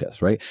and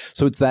focus, right?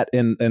 So it's that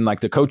in like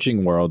the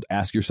coaching world,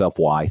 ask yourself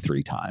why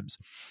 3 times.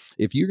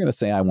 If you're going to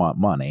say, I want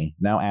money,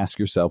 now ask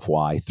yourself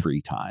why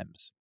 3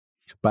 times.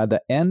 By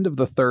the end of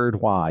the 3rd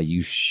why,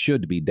 you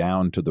should be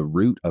down to the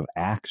root of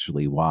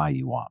actually why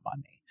you want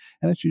money.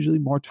 And it's usually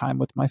more time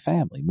with my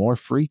family, more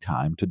free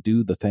time to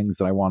do the things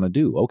that I want to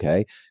do.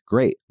 Okay,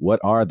 great.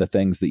 What are the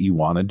things that you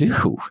want to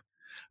do?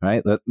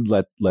 Right?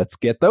 Let's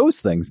get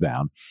those things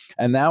down.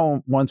 And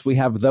now once we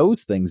have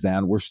those things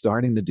down, we're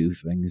starting to do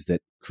things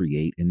that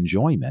create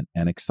enjoyment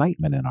and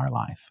excitement in our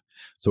life.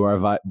 So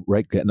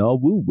getting all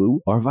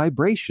woo-woo, our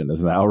vibration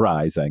is now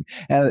rising.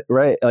 And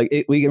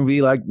we can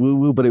be like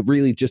woo-woo, but it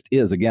really just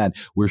is. Again,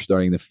 we're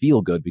starting to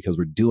feel good because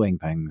we're doing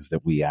things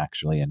that we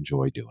actually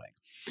enjoy doing.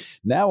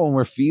 Now, when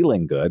we're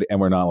feeling good and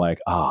we're not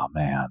like, oh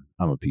man,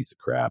 I'm a piece of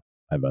crap,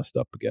 I messed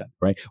up again,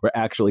 right? We're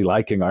actually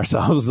liking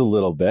ourselves a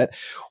little bit.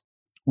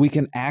 We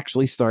can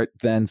actually start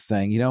then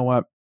saying, you know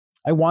what?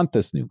 I want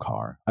this new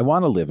car. I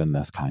want to live in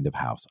this kind of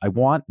house. I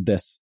want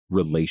this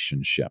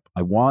relationship.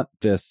 I want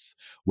this,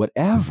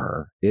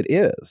 whatever it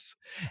is.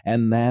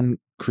 And then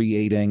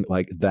creating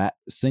like that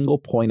single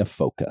point of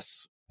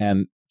focus.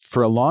 And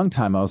for a long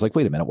time, I was like,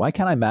 wait a minute, why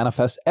can't I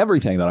manifest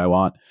everything that I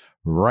want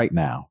right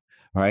now?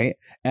 Right.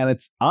 And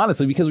it's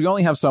honestly because we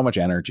only have so much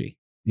energy,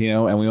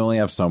 and we only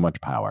have so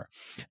much power.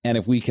 And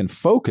if we can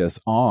focus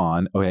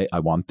on, okay, I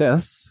want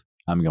this,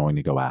 I'm going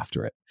to go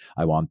after it.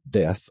 I want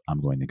this, I'm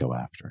going to go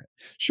after it.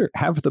 Sure,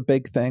 have the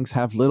big things,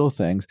 have little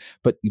things,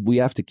 but we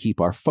have to keep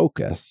our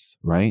focus,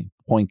 right,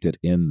 pointed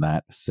in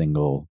that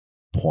single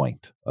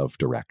point of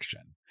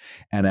direction.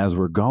 And as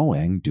we're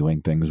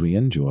doing things we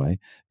enjoy,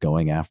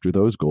 going after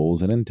those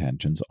goals and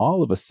intentions,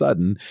 all of a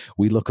sudden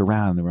we look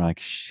around and we're like,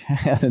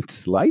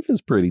 shit, life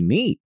is pretty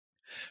neat,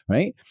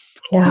 right?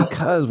 Yeah.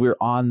 Because we're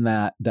on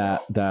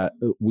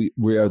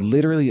we are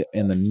literally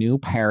in the new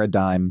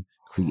paradigm,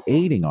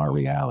 creating our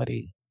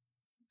reality,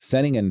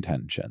 setting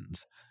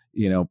intentions,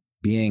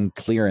 being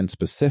clear and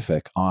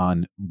specific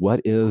on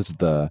what is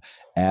the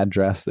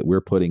address that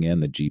we're putting in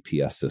the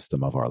GPS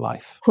system of our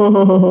life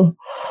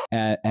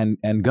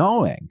and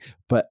going.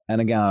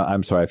 And again,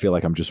 I'm sorry, I feel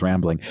like I'm just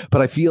rambling,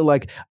 but I feel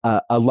like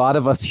a lot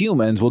of us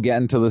humans will get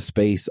into the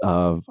space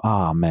of,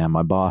 oh man,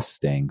 my boss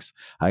stinks.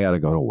 I got to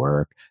go to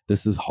work.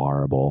 This is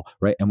horrible.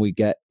 Right. And we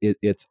get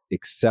it's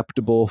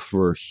acceptable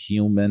for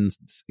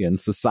humans in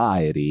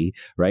society,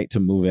 right,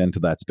 to move into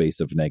that space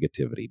of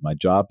negativity. My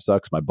job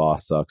sucks. My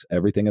boss sucks.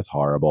 Everything is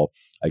horrible.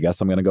 I guess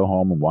I'm going to go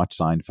home and watch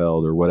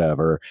Seinfeld or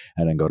whatever,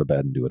 and then go to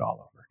bed and do it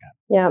all over again.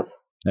 Yeah.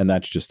 And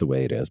that's just the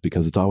way it is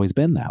because it's always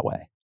been that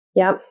way.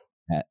 Yep.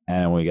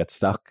 And we get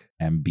stuck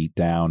and beat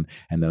down,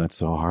 and then it's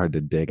so hard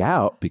to dig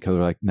out because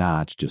we're like,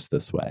 nah, it's just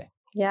this way.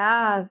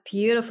 Yeah,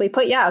 beautifully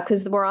put. Yeah,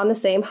 because we're on the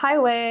same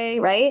highway,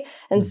 right?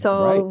 And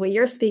so what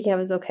you're speaking of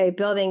is, okay,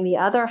 building the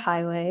other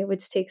highway,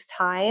 which takes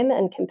time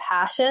and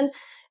compassion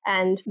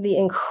and the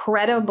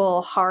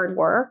incredible hard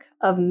work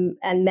and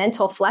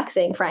mental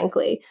flexing,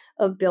 frankly,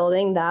 of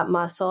building that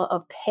muscle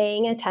of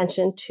paying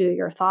attention to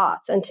your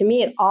thoughts. And to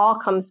me, it all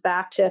comes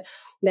back to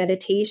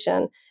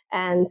meditation.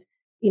 And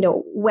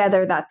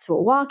whether that's a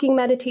walking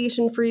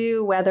meditation for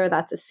you, whether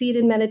that's a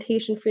seated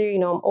meditation for you,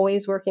 I'm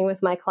always working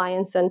with my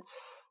clients and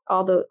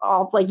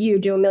all like you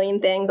do a million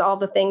things, all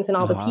the things and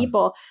all the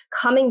people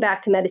coming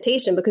back to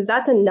meditation, because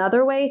that's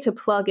another way to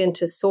plug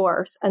into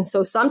source. And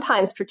so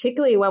sometimes,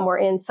 particularly when we're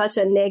in such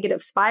a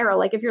negative spiral,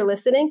 like if you're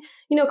listening,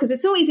 because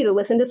it's so easy to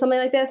listen to something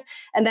like this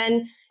and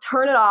then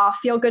turn it off,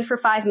 feel good for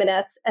 5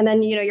 minutes. And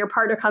then, your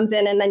partner comes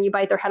in and then you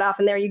bite their head off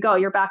and there you go.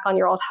 You're back on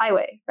your old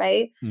highway,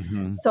 right?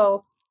 Mm-hmm.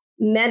 So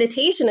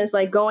meditation is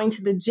like going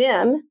to the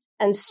gym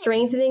and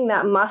strengthening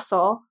that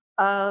muscle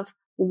of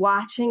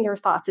watching your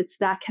thoughts. It's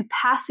that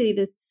capacity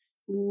to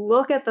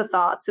look at the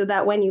thoughts so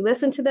that when you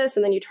listen to this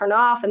and then you turn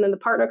off and then the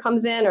partner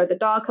comes in or the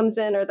dog comes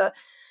in or the,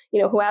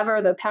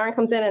 whoever, the parent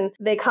comes in and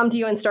they come to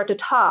you and start to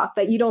talk,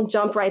 that you don't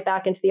jump right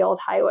back into the old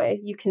highway.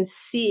 You can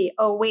see,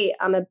 oh, wait,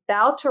 I'm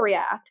about to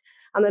react.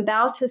 I'm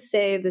about to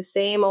say the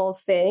same old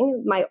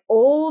thing, my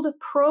old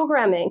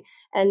programming.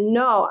 And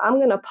no, I'm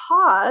going to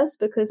pause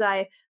because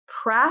I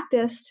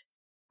practiced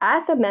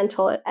at the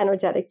mental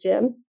energetic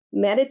gym,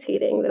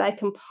 meditating, that I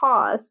can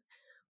pause,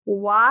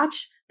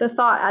 watch the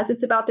thought as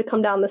it's about to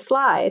come down the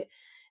slide.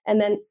 And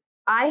then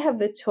I have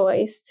the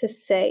choice to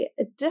say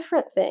a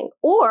different thing,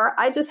 or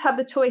I just have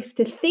the choice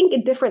to think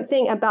a different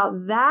thing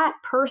about that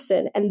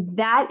person. And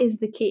that is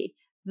the key.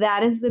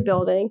 That is the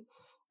building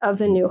of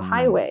the new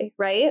highway,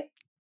 right?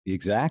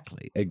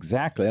 Exactly.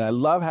 And I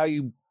love how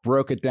you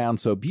broke it down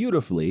so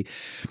beautifully,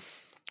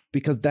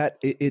 because that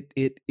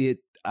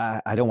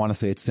I don't want to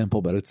say it's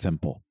simple, but it's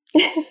simple.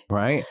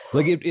 Right?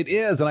 Like it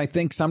is. And I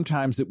think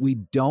sometimes that we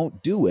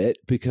don't do it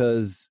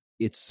because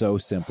it's so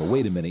simple.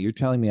 Wait a minute. You're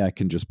telling me I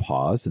can just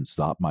pause and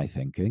stop my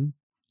thinking?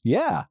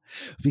 Yeah.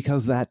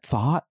 Because that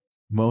thought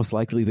most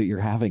likely that you're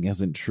having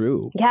isn't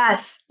true.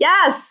 Yes.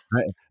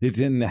 Right? It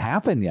didn't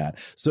happen yet.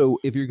 So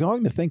if you're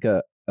going to think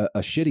a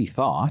shitty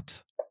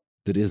thought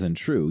that isn't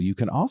true, you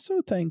can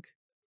also think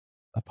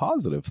a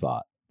positive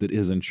thought that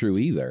isn't true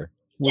either.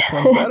 Which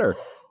one's better?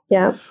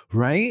 Yeah.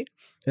 Right?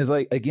 It's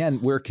like, again,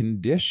 we're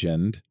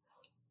conditioned.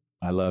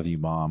 I love you,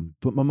 Mom.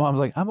 But my mom's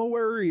like, I'm a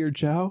worrier,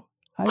 Joe.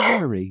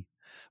 I worry.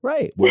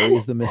 Right. Worry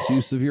is the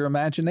misuse of your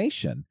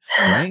imagination.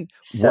 Right.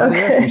 So what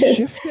if we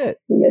shift it?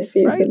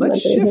 Misuse right?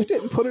 Let's shift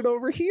it and put it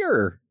over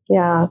here.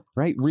 Yeah.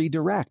 Right.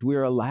 Redirect.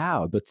 We're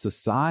allowed. But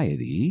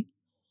society,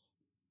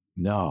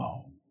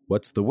 no.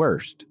 What's the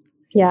worst?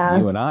 Yeah.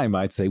 You and I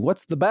might say,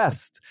 what's the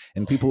best?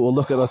 And people will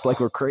look at us like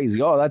we're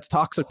crazy. Oh, that's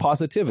toxic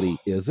positivity.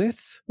 Is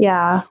it?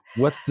 Yeah.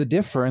 What's the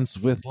difference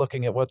with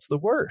looking at what's the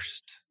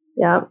worst?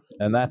 Yeah.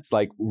 And that's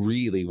like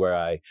really where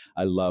I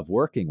love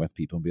working with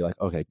people and be like,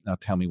 okay, now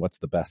tell me what's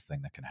the best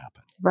thing that can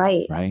happen.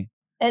 Right. Right.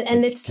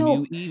 And like, it's can so.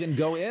 you even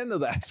go into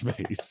that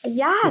space?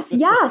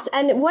 Yes.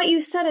 And what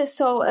you said is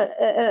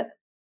so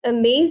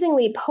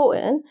amazingly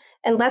potent.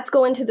 And let's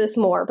go into this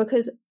more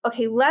because,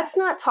 okay, let's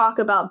not talk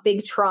about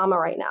big trauma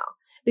right now,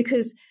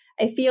 because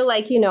I feel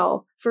like,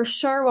 for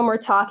sure, when we're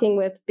talking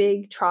with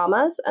big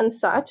traumas and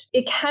such,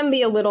 it can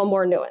be a little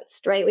more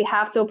nuanced, right? We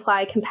have to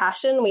apply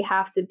compassion. We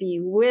have to be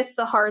with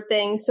the hard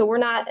things. So we're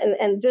not,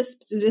 and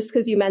just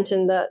because you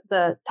mentioned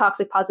the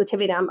toxic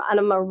positivity,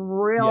 I'm a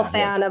real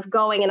fan of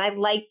going, and I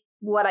like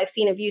what I've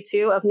seen of you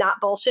too, of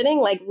not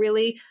bullshitting, like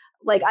really,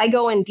 like I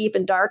go in deep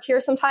and dark here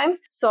sometimes.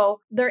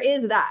 So there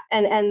is that.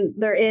 And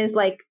there is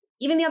like,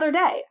 even the other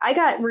day, I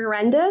got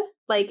rear-ended,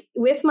 like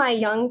with my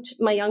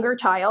younger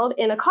child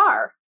in a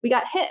car. We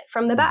got hit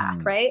from the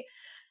back, right?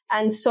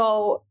 And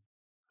so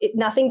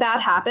nothing bad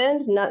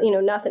happened,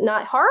 nothing,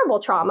 not horrible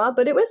trauma,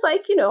 but it was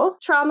like,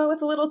 trauma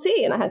with a little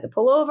t, and I had to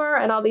pull over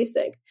and all these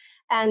things.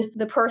 And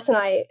the person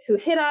who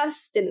hit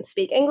us didn't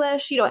speak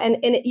English, and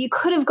you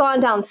could have gone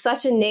down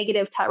such a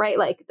negative, right?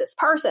 Like this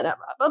person,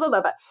 blah, blah,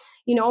 blah,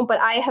 blah, but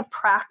I have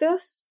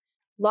practiced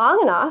long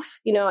enough.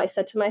 I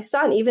said to my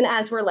son, even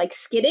as we're like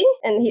skidding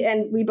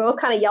and we both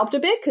kind of yelped a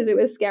bit because it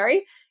was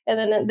scary,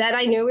 And then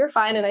I knew we were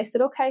fine. And I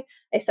said, okay.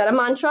 I said a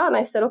mantra and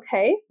I said,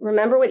 okay,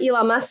 remember what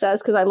Elon Musk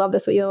says, because I love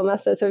this, what Elon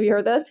Musk says. Have you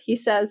heard this? He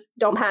says,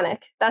 don't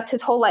panic. That's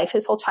his whole life,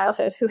 his whole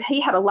childhood. He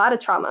had a lot of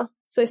trauma.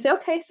 So I say,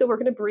 okay, so we're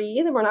going to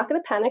breathe and we're not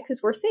going to panic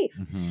because we're safe.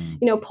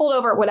 Pulled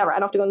over, whatever. I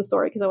don't have to go in the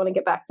story because I want to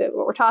get back to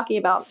what we're talking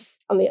about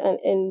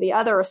in the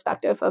other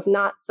perspective of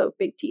not so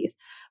big teeth.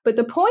 But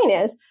the point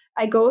is,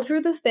 I go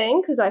through the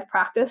thing because I've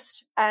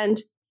practiced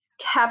and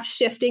kept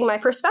shifting my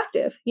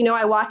perspective.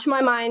 I watch my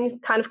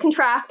mind kind of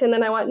contract and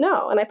then I went,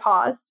 no. And I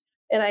paused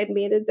and I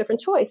made a different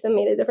choice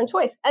Ended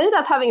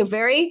up having a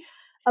very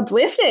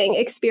uplifting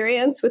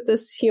experience with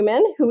this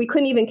human who we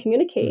couldn't even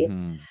communicate.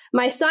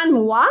 My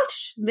son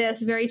watched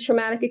this very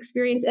traumatic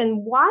experience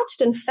and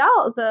watched and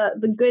felt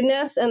the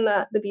goodness and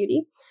the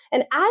beauty.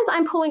 And as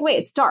I'm pulling away,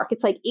 it's dark.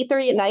 It's like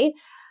 8:30 at night.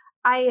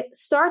 I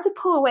start to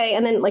pull away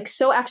and then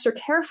so extra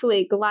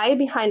carefully glide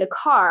behind a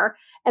car.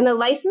 And the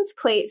license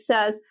plate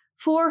says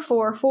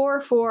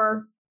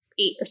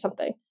 44448 or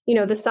something.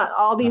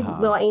 All these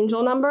little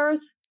angel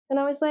numbers. And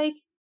I was like,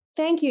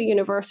 thank you,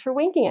 universe, for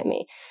winking at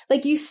me.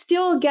 Like, you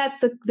still get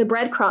the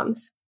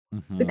breadcrumbs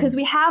because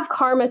we have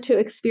karma to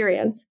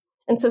experience.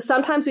 And so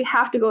sometimes we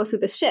have to go through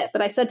the shit.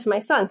 But I said to my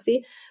son,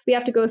 see, we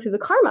have to go through the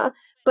karma.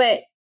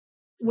 But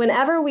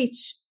whenever we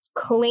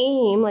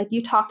claim, like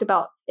you talked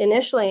about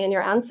initially in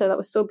your answer, that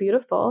was so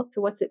beautiful, to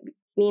what's it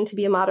mean to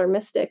be a modern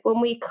mystic. When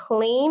we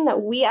claim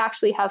that we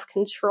actually have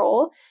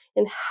control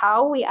in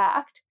how we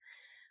act,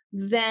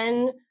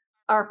 then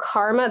our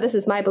karma, this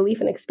is my belief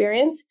and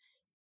experience,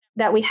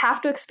 that we have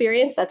to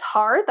experience that's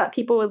hard, that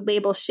people would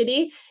label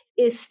shitty,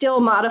 is still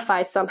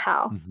modified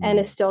somehow and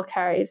is still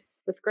carried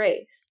with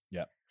grace.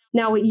 Yeah.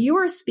 Now, what you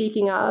were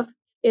speaking of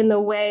in the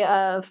way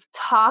of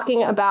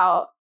talking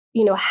about,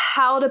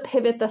 how to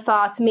pivot the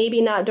thoughts,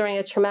 maybe not during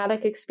a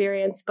traumatic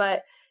experience,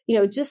 but,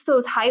 just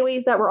those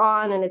highways that we're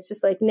on and it's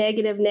just like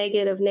negative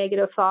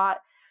thought.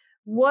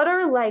 What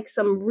are like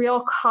some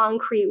real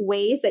concrete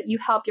ways that you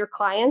help your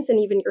clients and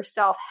even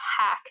yourself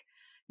hack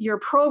your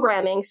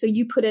programming so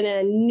you put in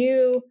a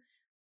new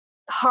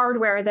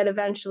hardware that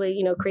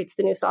eventually, creates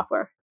the new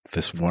software?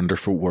 This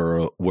wonderful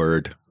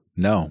word,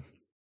 no.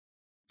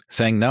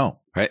 Saying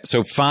no, right?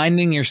 So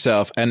finding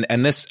yourself,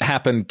 and this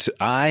happened,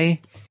 I'm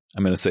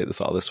going to say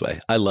this all this way.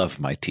 I love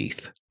my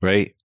teeth,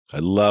 right? I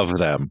love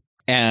them.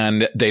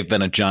 And they've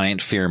been a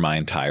giant fear my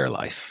entire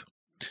life.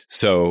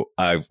 So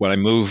when I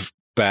moved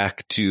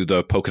back to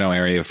the Pocono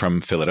area from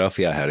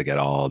Philadelphia, I had to get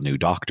all new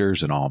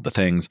doctors and all the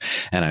things.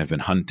 And I've been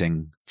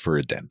hunting for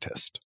a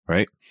dentist,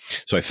 right?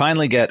 So I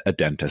finally get a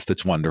dentist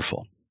that's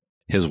wonderful.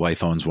 His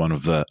wife owns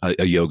a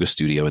yoga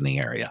studio in the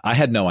area. I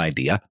had no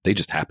idea. They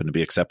just happened to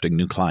be accepting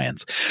new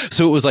clients.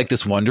 So it was like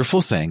this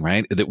wonderful thing,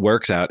 right? That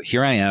works out.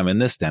 Here I am in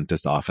this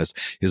dentist office.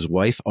 His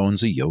wife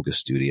owns a yoga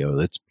studio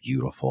that's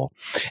beautiful.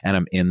 And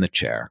I'm in the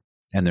chair.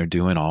 And they're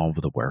doing all of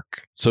the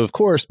work. So, of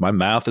course, my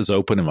mouth is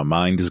open and my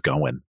mind is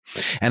going.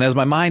 And as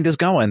my mind is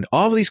going,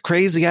 all of these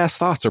crazy ass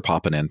thoughts are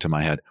popping into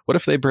my head. What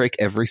if they break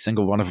every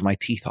single one of my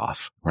teeth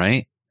off,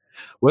 right?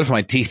 What if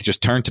my teeth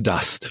just turn to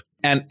dust?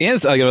 And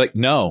I go like,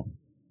 no.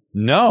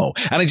 And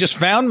I just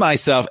found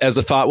myself as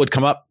a thought would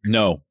come up,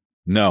 no.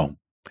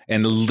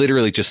 And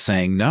literally just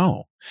saying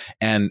no.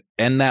 And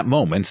in that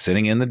moment,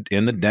 sitting in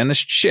the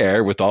dentist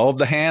chair with all of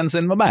the hands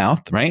in my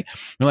mouth, right?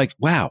 You're like,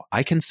 wow,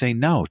 I can say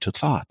no to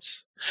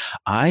thoughts.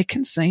 I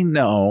can say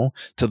no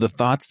to the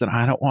thoughts that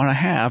I don't want to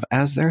have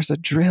as there's a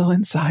drill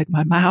inside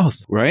my mouth,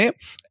 right?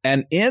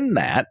 And in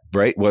that,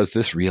 right, was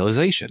this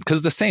realization.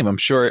 Because the same, I'm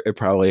sure it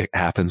probably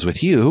happens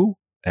with you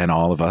and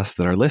all of us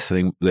that are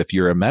listening. If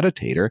you're a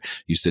meditator,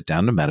 you sit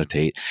down to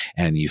meditate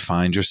and you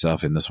find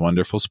yourself in this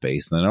wonderful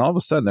space. And then all of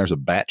a sudden there's a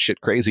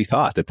batshit crazy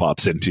thought that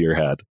pops into your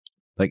head.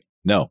 Like,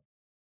 no,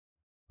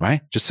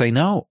 right? Just say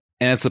no.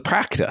 And it's the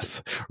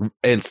practice.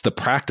 It's the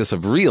practice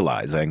of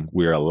realizing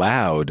we're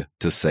allowed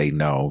to say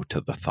no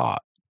to the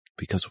thought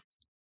because,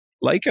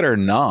 like it or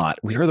not,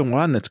 we are the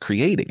one that's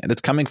creating it.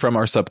 It's coming from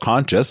our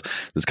subconscious.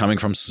 It's coming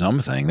from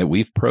something that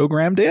we've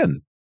programmed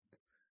in.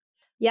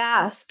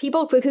 Yes,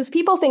 because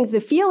people think the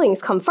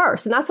feelings come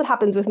first. And that's what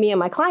happens with me and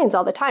my clients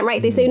all the time,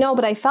 right? They say, no,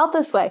 but I felt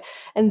this way.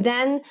 And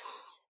then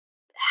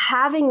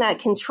having that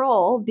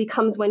control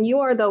becomes when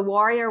you are the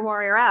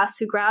warrioress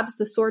who grabs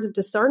the sword of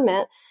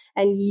discernment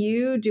and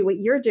you do what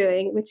you're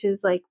doing, which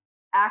is like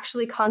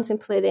actually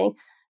contemplating,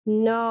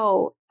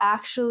 no,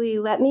 actually,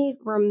 let me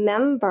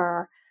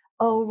remember,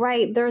 oh,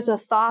 right, there's a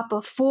thought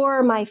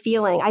before my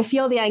feeling. I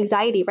feel the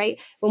anxiety, right?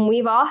 When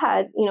we've all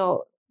had,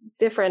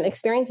 different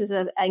experiences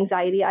of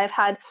anxiety. I've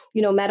had,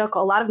 a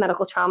lot of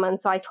medical trauma. And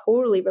so I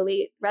totally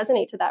really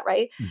resonate to that,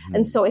 right? Mm-hmm.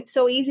 And so it's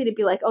so easy to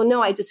be like, oh no,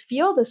 I just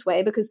feel this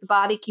way because the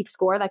body keeps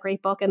score, that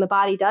great book, and the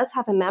body does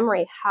have a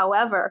memory.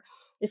 However,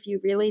 if you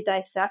really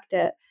dissect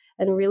it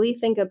and really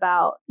think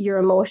about your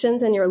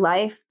emotions in your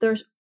life,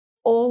 there's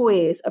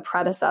always a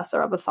predecessor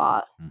of a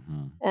thought.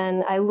 Mm-hmm.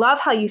 And I love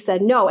how you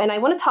said no. And I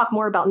want to talk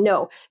more about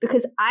no,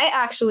 because I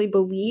actually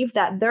believe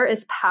that there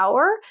is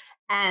power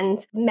and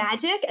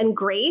magic and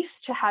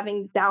grace to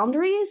having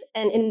boundaries.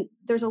 And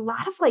there's a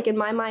lot of like, in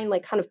my mind,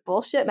 like kind of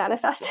bullshit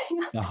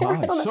manifesting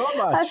So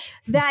much.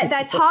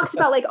 that talks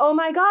about like, oh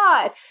my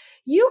God,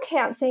 you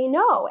can't say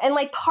no. And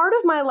like part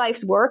of my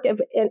life's work,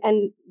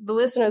 and the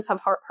listeners have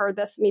heard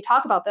me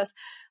talk about this,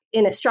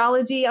 in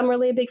astrology, I'm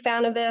really a big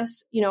fan of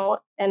this,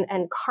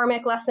 and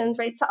karmic lessons,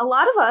 right? So a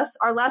lot of us,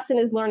 our lesson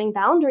is learning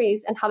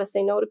boundaries and how to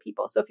say no to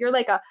people. So if you're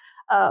like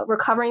a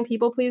recovering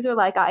people pleaser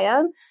like I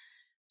am,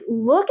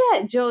 look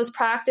at Joe's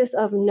practice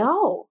of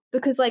no,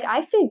 because like,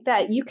 I think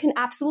that you can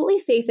absolutely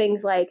say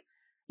things like,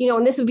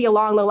 and this would be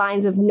along the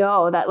lines of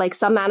no, that like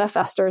some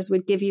manifestors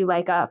would give you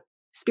like a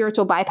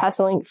spiritual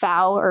bypassing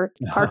foul or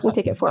parking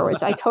ticket for,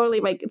 which I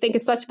totally think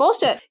is such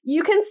bullshit.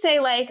 You can say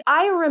like,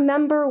 I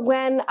remember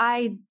when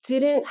I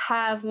didn't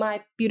have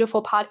my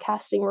beautiful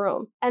podcasting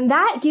room. And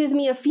that gives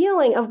me a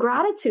feeling of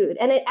gratitude.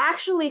 And it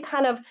actually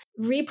kind of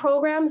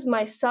reprograms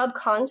my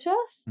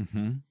subconscious.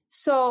 Mm-hmm.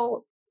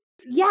 So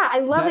yeah, I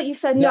love that you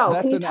said no.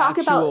 Can you talk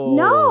about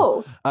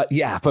no?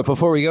 Yeah, but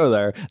before we go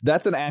there,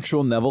 that's an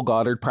actual Neville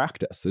Goddard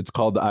practice. It's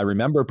called the I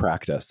Remember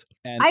practice.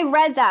 And I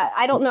read that.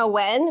 I don't know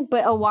when,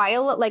 but a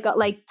while, like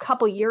a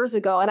couple years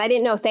ago. And I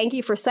didn't know. Thank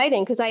you for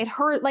citing, because I had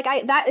heard,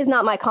 that is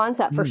not my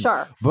concept for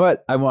sure.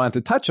 But I wanted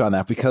to touch on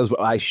that because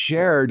I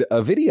shared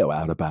a video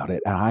out about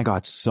it and I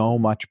got so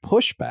much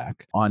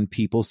pushback on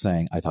people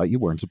saying, I thought you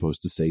weren't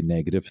supposed to say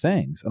negative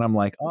things. And I'm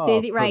like, oh,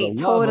 for the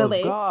love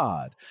of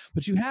God.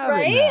 But you have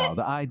it now.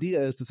 The idea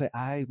is to say,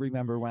 I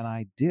remember when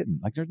I didn't.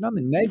 Like, there's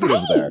nothing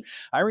negative there.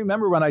 I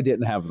remember when I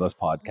didn't have those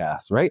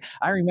podcasts, right?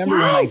 I remember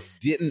when I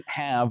didn't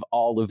have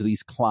all of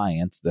these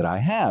clients that I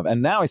have.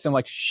 And now I sound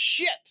like,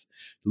 shit,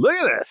 look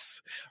at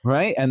this,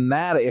 right? And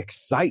that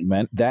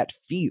excitement, that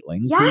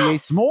feeling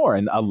creates more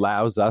and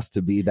allows us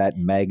to be that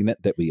magnet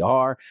that we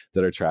are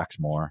that attracts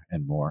more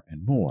and more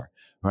and more.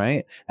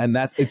 Right. And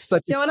that it's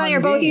such Joe and I are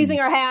both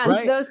using our hands.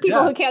 Right? Those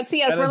people who can't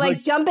see us, we're like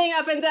jumping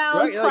up and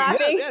down,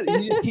 clapping.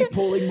 You just keep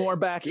pulling more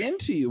back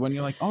into you when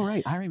you're like, all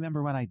right, I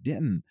remember when I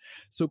didn't.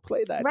 So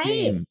play that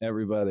game,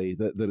 everybody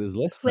that is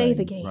listening. Play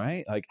the game.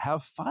 Right. Like,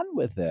 have fun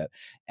with it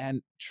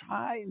and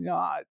try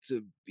not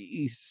to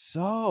be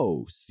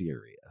so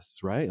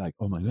serious. Right. Like,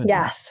 oh my goodness.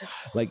 Yes.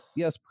 Like,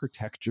 yes,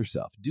 protect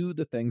yourself. Do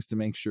the things to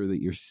make sure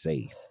that you're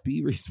safe.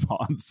 Be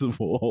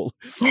responsible.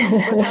 But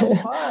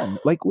have fun.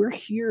 Like, we're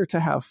here to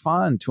have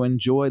fun, to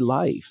enjoy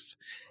life.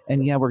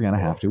 And yeah, we're going to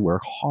have to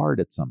work hard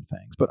at some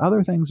things, but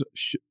other things,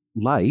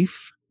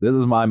 life, this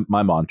is my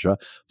mantra,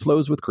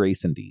 flows with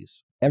grace and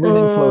ease.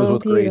 Everything flows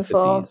with grace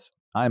and ease.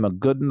 I'm a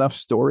good enough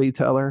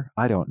storyteller.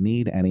 I don't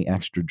need any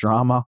extra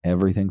drama.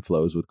 Everything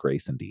flows with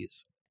grace and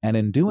ease. And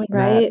in doing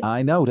that,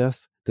 I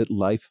notice that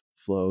life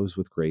flows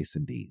with grace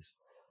and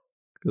ease.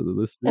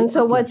 And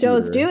so what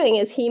Joe's doing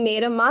is he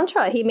made a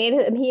mantra. He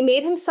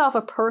made himself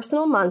a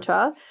personal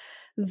mantra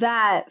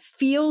that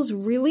feels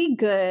really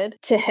good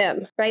to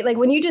him, right? Like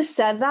when you just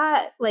said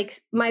that, like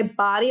my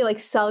body, like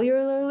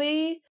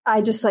cellularly,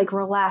 I just like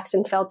relaxed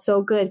and felt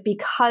so good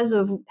because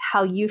of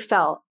how you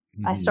felt.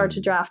 I start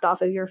to draft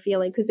off of your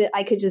feeling because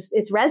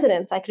it's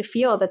resonance. I could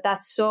feel that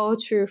that's so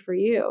true for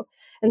you.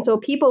 And so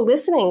people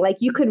listening, like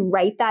you could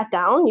write that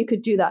down. You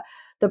could do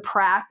the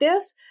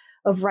practice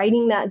of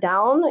writing that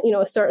down,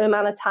 a certain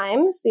amount of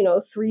times,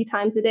 3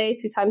 times a day,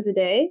 2 times a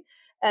day,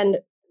 and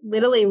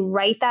literally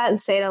write that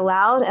and say it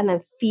aloud and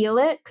then feel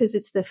it, because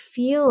it's the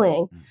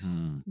feeling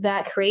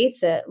that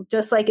creates it.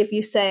 Just like if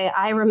you say,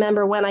 I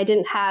remember when I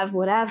didn't have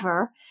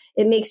whatever,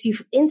 it makes you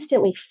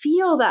instantly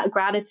feel that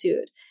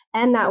gratitude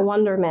and that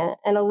wonderment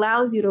and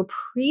allows you to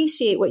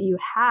appreciate what you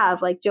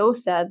have. Like Joe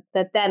said,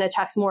 that then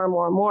attracts more and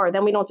more and more.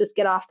 Then we don't just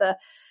get off the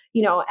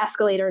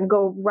escalator and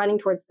go running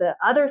towards the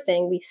other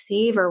thing. We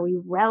savor, we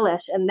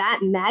relish, and that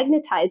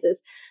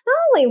magnetizes not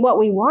only what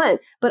we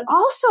want, but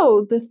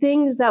also the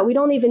things that we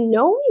don't even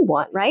know we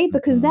want, right?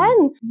 Because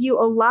then you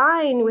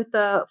align with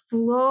the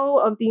flow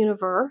of the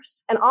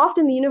universe. And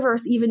often the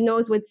universe even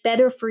knows what's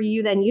better for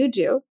you than you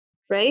do,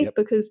 right? Yep.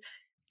 Because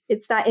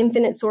it's that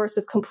infinite source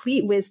of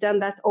complete wisdom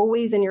that's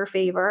always in your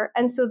favor.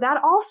 And so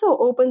that also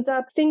opens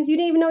up things you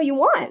didn't even know you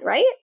want,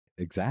 right?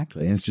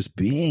 Exactly. And it's just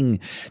being.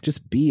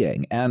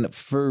 And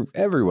for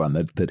everyone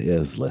that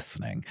is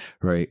listening,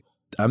 right?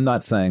 I'm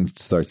not saying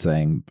start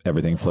saying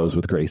everything flows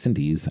with grace and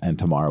ease and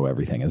tomorrow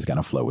everything is going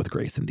to flow with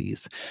grace and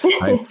ease.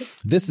 Right?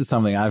 This is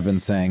something I've been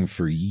saying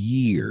for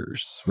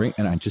years, right?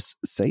 And I just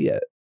say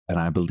it and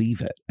I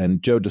believe it.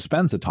 And Joe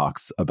Dispenza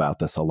talks about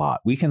this a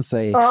lot. We can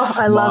say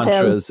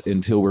mantras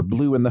until we're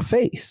blue in the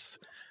face.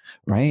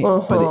 Right.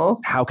 But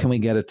how can we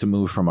get it to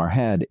move from our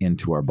head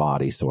into our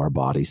body so our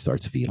body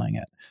starts feeling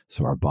it,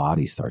 so our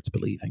body starts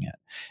believing it?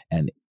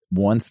 And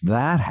once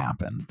that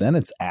happens, then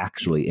it's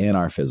actually in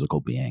our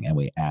physical being and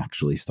we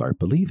actually start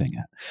believing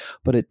it.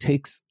 But it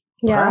takes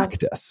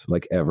practice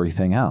like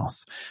everything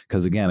else.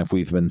 Because again, if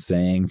we've been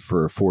saying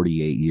for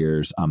 48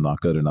 years, I'm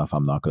not good enough,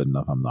 I'm not good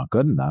enough, I'm not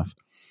good enough.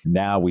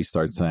 Now we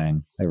start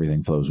saying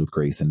everything flows with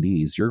grace and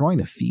ease. You're going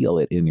to feel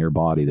it in your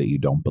body that you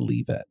don't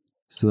believe it.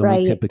 So then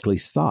we typically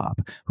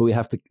stop. But we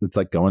have to, it's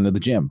like going to the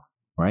gym.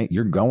 right?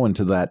 You're going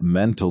to that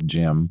mental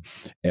gym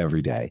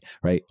every day,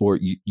 right? Or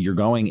you're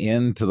going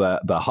into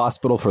the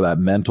hospital for that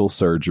mental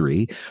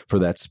surgery, for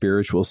that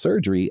spiritual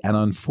surgery. And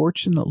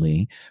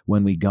unfortunately,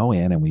 when we go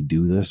in and we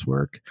do this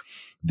work,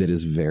 that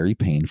is very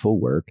painful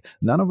work,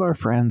 none of our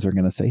friends are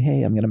going to say,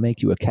 hey, I'm going to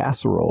make you a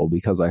casserole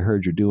because I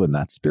heard you're doing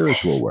that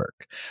spiritual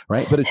work,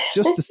 right? But it's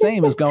just the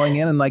same as going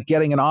in and like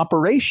getting an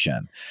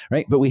operation,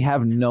 right? But we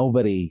have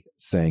nobody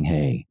saying,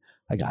 hey,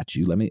 I got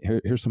you.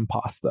 Here's some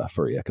pasta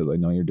for you because I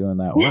know you're doing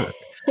that work,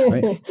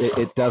 right?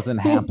 It doesn't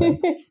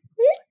happen.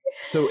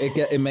 So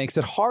it makes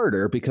it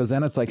harder because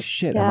then it's like,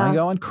 shit, am I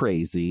going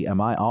crazy?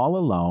 Am I all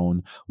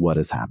alone? What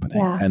is happening?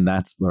 Yeah. And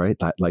that's right.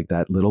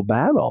 That little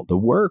battle, the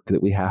work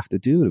that we have to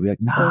do to be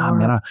like, nah, I'm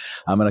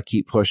going to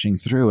keep pushing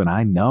through. And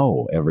I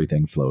know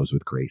everything flows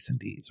with grace and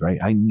deeds, right?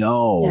 I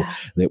know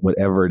that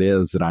whatever it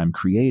is that I'm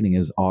creating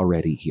is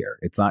already here.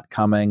 It's not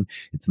coming.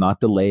 It's not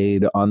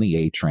delayed on the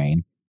A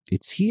train.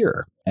 It's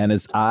here. And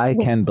as I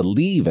can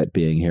believe it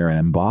being here and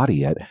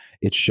embody it,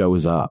 it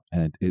shows up.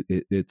 And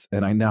it's,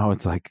 and I know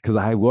it's like, because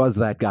I was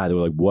that guy that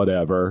was like,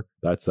 whatever,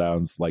 that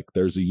sounds like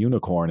there's a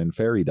unicorn and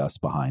fairy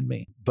dust behind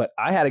me. But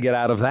I had to get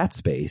out of that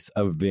space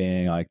of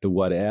being like the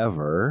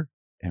whatever.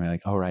 And be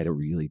like, all right, it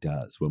really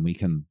does. When we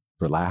can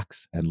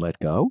relax and let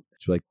go,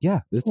 it's like,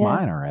 yeah, this is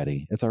mine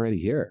already. It's already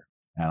here.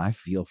 And I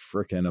feel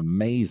freaking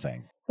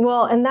amazing.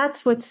 Well, and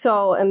that's what's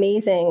so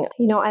amazing.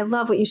 You know, I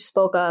love what you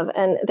spoke of.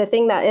 And the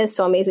thing that is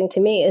so amazing to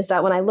me is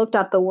that when I looked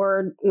up the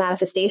word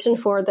manifestation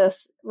for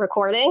this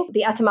recording,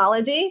 the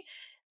etymology,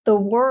 the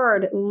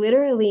word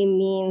literally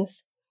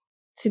means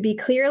to be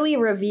clearly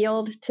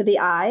revealed to the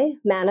eye,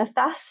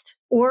 manifest.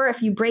 Or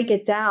if you break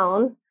it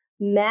down,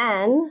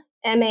 man,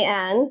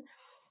 M-A-N,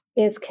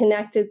 is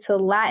connected to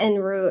Latin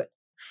root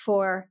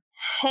for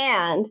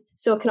hand.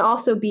 So it can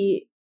also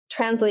be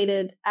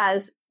translated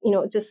as, you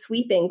know, just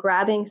sweeping,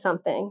 grabbing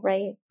something,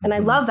 right? And I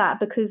love that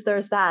because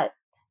there's that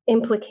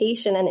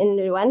implication and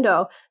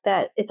innuendo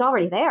that it's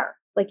already there.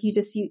 Like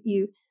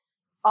you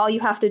all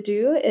you have to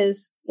do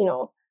is, you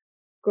know,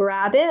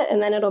 grab it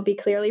and then it'll be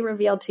clearly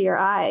revealed to your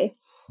eye.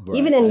 Right.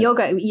 Even in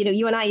yoga, you know,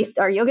 you and I,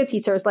 our yoga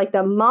teachers, like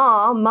the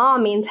ma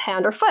means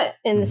hand or foot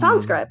in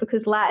Sanskrit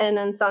because Latin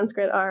and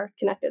Sanskrit are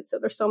connected. So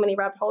there's so many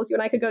rabbit holes you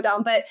and I could go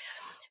down, but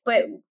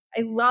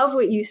I love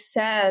what you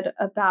said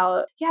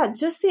about,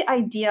 just the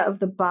idea of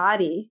the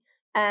body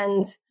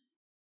and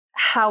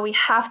how we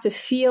have to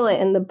feel it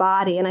in the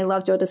body. And I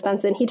love Joe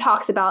Dispenza. And he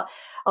talks about,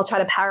 I'll try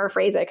to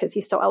paraphrase it because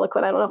he's so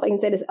eloquent. I don't know if I can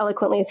say it as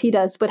eloquently as he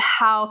does, but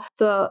how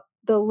the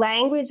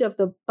language of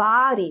the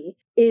body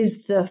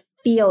is the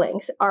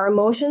feelings. Our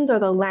emotions are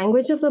the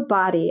language of the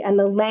body and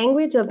the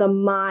language of the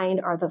mind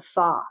are the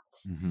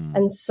thoughts.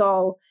 And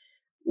so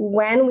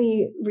when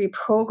we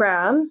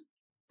reprogram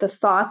the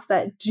thoughts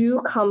that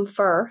do come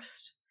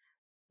first,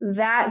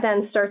 that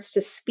then starts to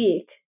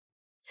speak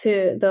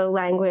to the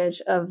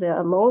language of the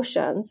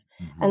emotions.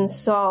 And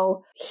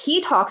so he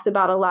talks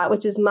about a lot,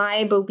 which is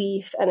my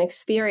belief and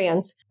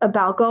experience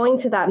about going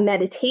to that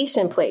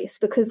meditation place.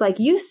 Because like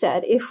you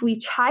said, if we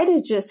try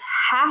to just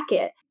hack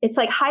it, it's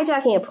like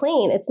hijacking a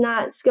plane. It's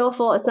not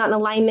skillful. It's not in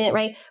alignment,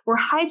 right? We're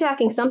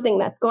hijacking something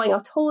that's going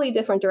a totally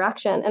different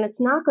direction and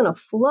it's not going to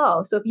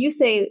flow. So if you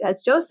say,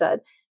 as Joe said,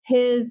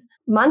 his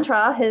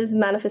mantra, his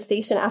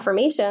manifestation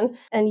affirmation,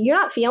 and you're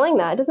not feeling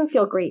that, it doesn't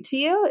feel great to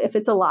you. If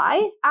it's a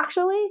lie,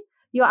 actually,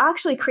 you'll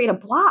actually create a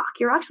block.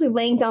 You're actually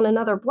laying down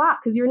another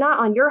block because you're not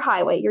on your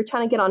highway. You're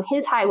trying to get on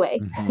his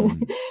highway.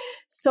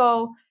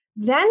 So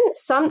then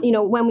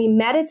when we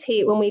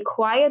meditate, when we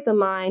quiet the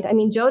mind, I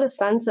mean, Joe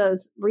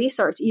Dispenza's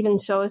research even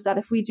shows that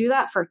if we do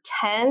that for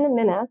 10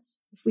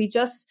 minutes, if we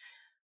just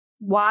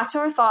watch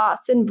our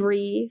thoughts and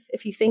breathe.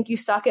 If you think you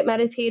suck at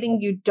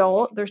meditating, you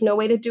don't. There's no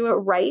way to do it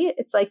right.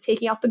 It's like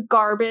taking out the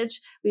garbage.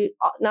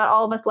 Not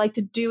all of us like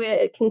to do it.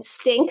 It can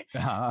stink,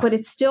 but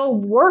it's still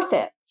worth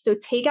it. So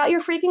take out your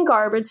freaking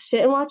garbage,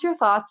 sit and watch your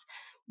thoughts.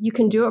 You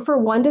can do it for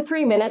 1 to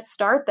 3 minutes.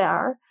 Start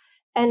there.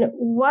 And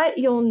what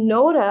you'll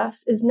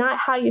notice is not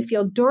how you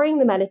feel during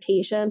the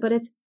meditation, but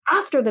it's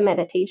after the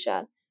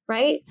meditation,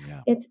 right?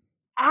 Yeah. It's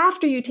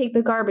after you take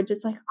the garbage.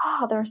 It's like,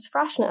 there's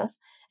freshness.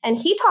 And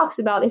he talks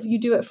about if you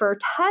do it for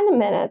 10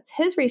 minutes,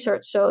 his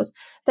research shows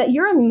that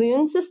your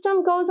immune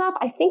system goes up.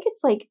 I think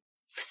it's like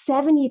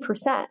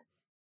 70%.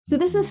 So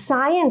this is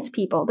science,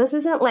 people. This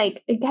isn't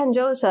like, again,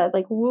 Joe said,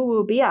 like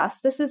woo-woo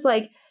BS. This is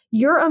like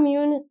your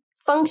immune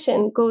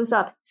function goes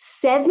up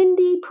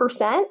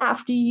 70%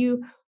 after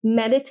you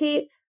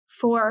meditate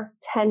for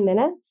 10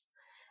 minutes.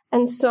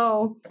 And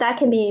so that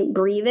can be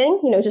breathing,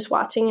 just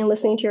watching and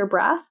listening to your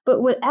breath.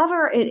 But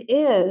whatever it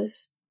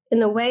is, in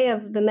the way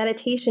of the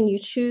meditation you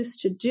choose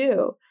to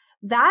do,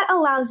 that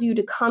allows you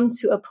to come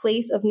to a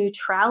place of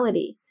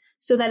neutrality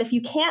so that if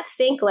you can't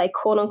think like,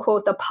 quote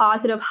unquote, the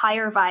positive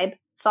higher vibe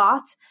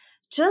thoughts,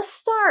 just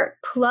start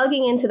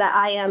plugging into that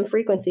I am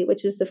frequency,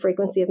 which is the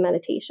frequency of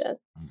meditation,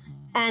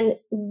 and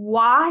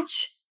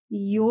watch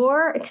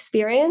your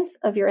experience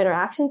of your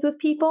interactions with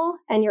people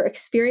and your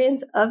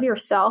experience of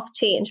yourself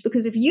change.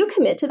 Because if you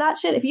commit to that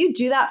shit, if you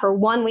do that for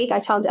 1 week, I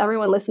challenge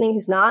everyone listening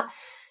who's not,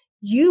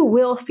 you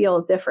will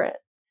feel different.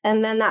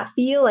 And then that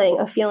feeling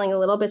of feeling a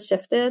little bit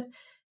shifted,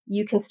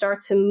 you can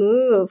start to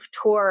move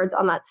towards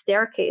on that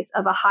staircase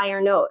of a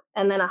higher note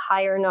and then a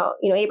higher note.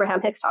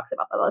 Abraham Hicks talks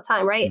about that all the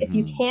time, right? Mm-hmm. If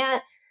you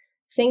can't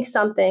think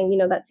something,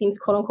 that seems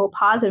quote unquote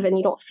positive and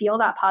you don't feel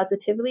that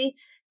positively,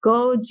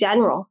 go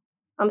general.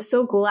 I'm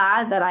so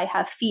glad that I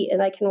have feet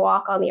and I can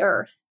walk on the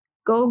earth.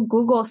 Go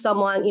Google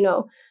someone,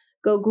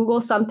 go Google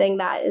something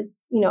that is,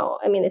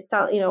 it's,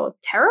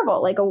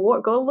 terrible, like a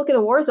war. Go look at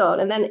a war zone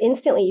and then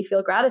instantly you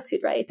feel gratitude,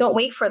 right? Don't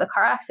wait for the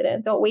car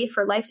accident. Don't wait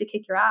for life to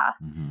kick your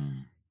ass. Mm-hmm.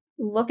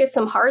 Look at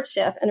some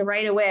hardship and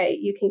right away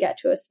you can get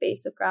to a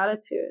space of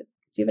gratitude.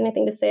 Do you have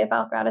anything to say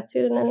about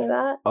gratitude and any of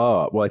that?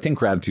 Oh, well, I think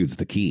gratitude's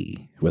the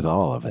key with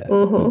all of it.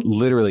 Mm-hmm.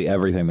 Literally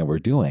everything that we're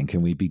doing.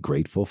 Can we be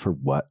grateful for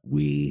what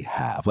we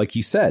have? Like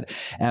you said,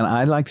 and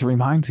I like to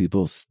remind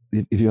people,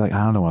 if you're like,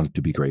 I don't know what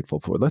to be grateful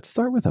for, let's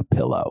start with a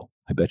pillow.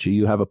 I bet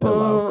you have a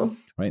pillow,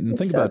 right? And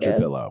think about your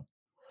pillow,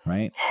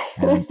 right?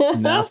 And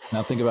now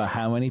think about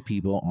how many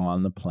people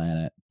on the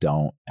planet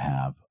don't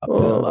have a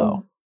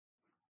pillow.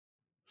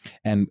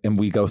 And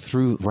we go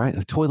through, right,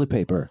 the toilet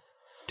paper,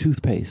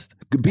 toothpaste,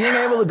 being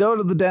able to go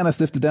to the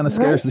dentist if the dentist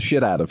scares the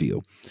shit out of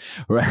you,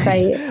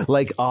 right?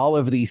 Like all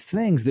of these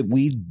things that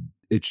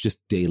it's just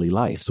daily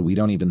life. So we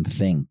don't even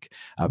think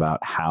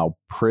about how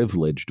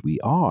privileged we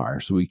are.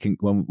 So we can,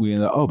 when we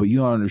but you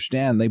don't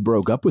understand, they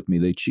broke up with me,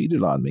 they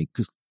cheated on me.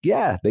 Because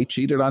yeah, they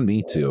cheated on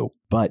me too,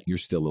 but you're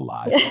still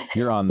alive.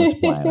 You're on this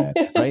planet,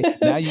 right?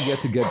 Now you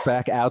get to get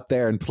back out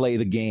there and play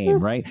the game,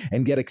 right?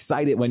 And get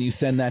excited when you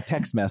send that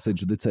text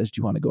message that says, do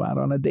you want to go out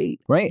on a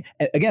date, right?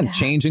 Again,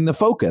 changing the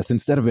focus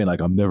instead of being like,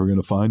 I'm never going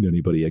to find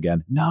anybody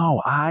again.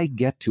 No, I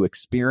get to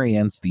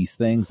experience these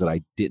things that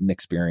I didn't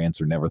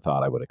experience or never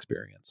thought I would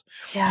experience.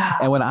 Yeah.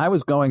 And when I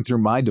was going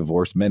through my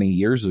divorce many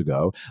years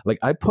ago, like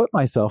I put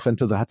myself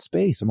into that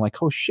space. I'm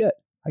like, oh shit,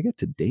 I get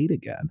to date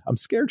again. I'm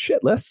scared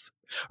shitless.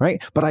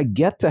 Right. But I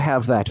get to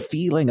have that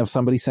feeling of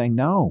somebody saying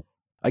no.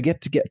 I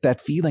get to get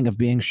that feeling of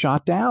being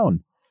shot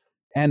down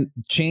and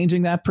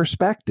changing that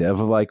perspective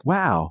of like,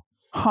 wow,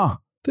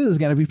 this is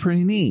going to be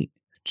pretty neat.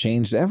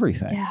 Changed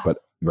everything. Yeah. But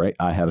right.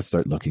 I had to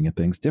start looking at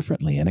things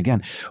differently. And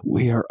again,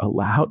 we are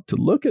allowed to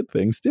look at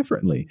things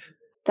differently.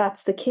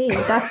 That's the key.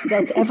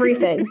 That's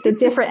everything. The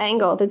different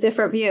angle, the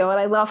different view. And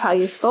I love how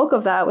you spoke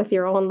of that with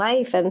your own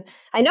life. And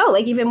I know,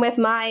 like, even with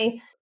my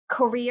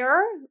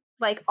career,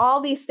 like all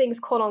these things,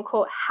 quote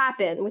unquote,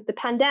 happen with the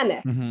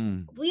pandemic.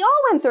 Mm-hmm. We all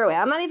went through it.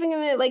 I'm not even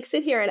going to like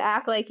sit here and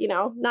act like,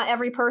 not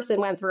every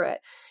person went through it.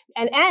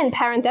 And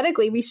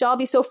parenthetically, we should all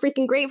be so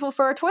freaking grateful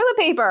for our toilet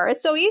paper.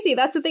 It's so easy.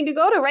 That's the thing to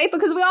go to, right?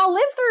 Because we all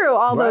lived through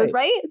all those,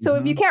 right? So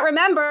if you can't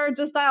remember,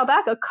 just dial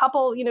back a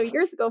couple,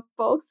 years ago,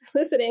 folks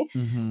listening,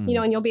 and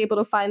you'll be able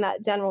to find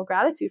that general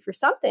gratitude for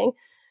something.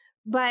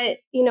 But,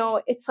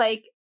 it's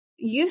like,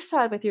 you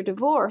said with your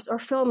divorce or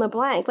fill in the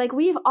blank, like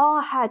we've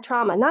all had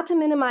trauma, not to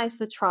minimize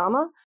the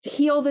trauma, to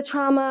heal the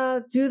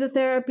trauma, do the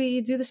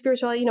therapy, do the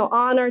spiritual,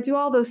 honor, do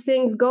all those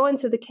things, go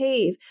into the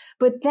cave.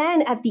 But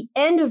then at the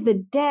end of the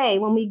day,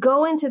 when we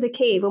go into the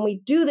cave, when we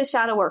do the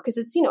shadow work, because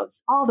it's,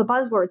 it's all the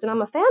buzzwords and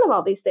I'm a fan of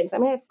all these things. I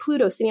mean, I have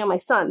Pluto sitting on my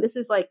sun. This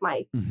is like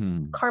my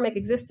karmic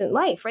existent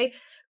life, right?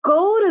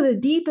 Go to the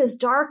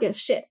deepest, darkest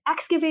shit,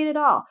 excavate it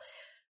all.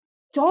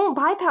 Don't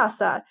bypass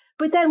that.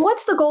 But then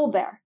what's the goal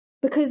there?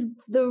 Because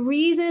the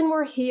reason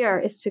we're here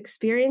is to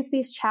experience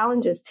these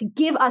challenges, to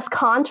give us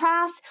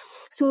contrast,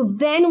 so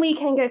then we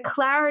can get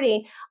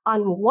clarity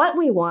on what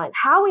we want,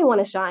 how we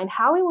want to shine,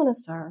 how we want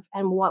to serve,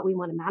 and what we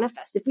want to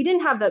manifest. If we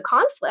didn't have the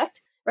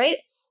conflict, right,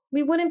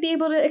 we wouldn't be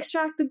able to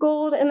extract the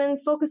gold and then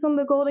focus on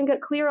the gold and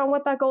get clear on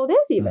what that gold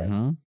is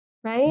even,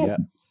 right? Yeah,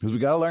 because we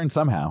got to learn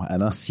somehow.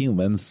 And us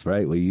humans,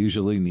 right, we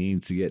usually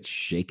need to get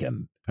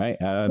shaken. Right.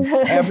 And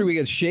after we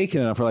get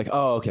shaken enough, we're like,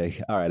 oh,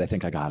 okay. All right. I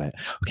think I got it.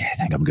 Okay. I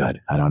think I'm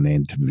good. I don't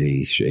need to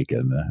be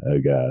shaken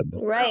again.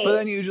 Right. But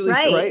then usually,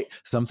 right,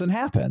 something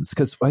happens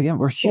because, again,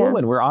 we're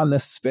human. Yeah. We're on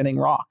this spinning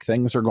rock.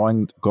 Things are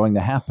going to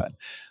happen.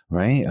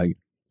 Right. Like,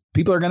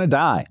 people are going to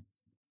die.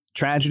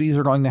 Tragedies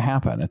are going to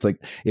happen. It's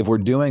like if we're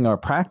doing our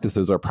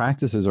practices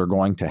are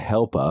going to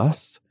help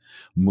us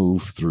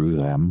move through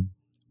them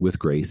with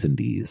grace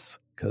and ease.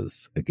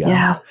 Because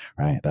again,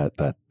 right,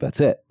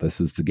 that's it.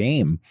 This is the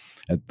game,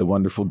 the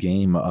wonderful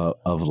game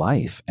of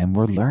life. And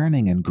we're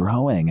learning and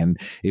growing. And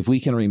if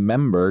we can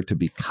remember to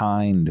be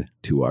kind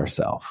to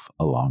ourselves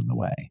along the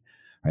way,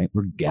 right,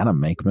 we're going to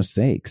make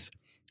mistakes.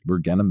 We're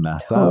going to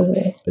mess up.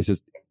 It's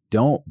just,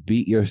 don't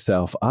beat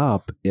yourself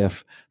up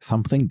if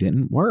something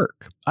didn't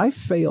work. I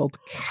failed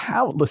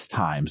countless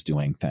times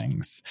doing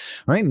things,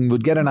 right? And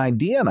would get an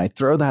idea and I'd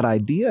throw that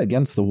idea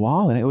against the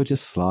wall and it would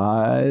just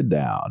slide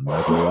down.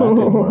 That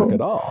didn't work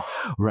at all,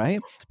 right?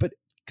 But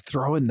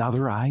throw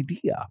another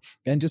idea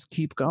and just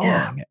keep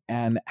going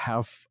and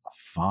have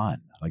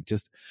fun. Like,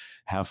 just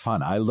have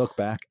fun. I look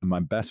back and my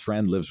best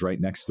friend lives right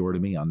next door to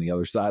me on the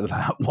other side of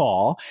that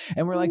wall.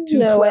 And we're like two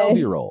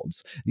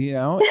 12-year-olds,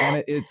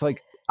 and it's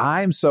like,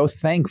 I'm so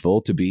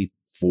thankful to be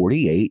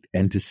 48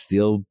 and to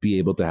still be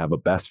able to have a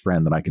best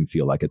friend that I can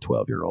feel like a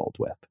 12-year-old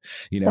with,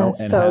 and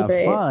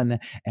have fun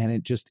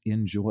and just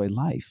enjoy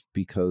life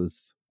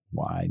because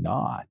why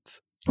not?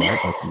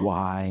 Right? Like,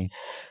 why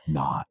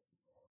not?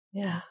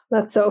 Yeah,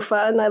 that's so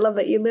fun. I love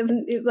that you live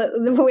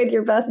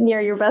with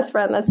near your best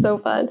friend. That's so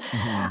fun.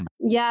 Mm-hmm.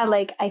 Yeah,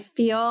 like I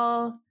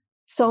feel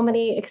so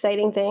many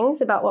exciting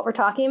things about what we're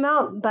talking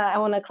about, but I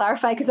want to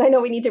clarify because I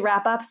know we need to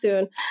wrap up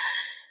soon.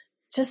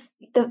 Just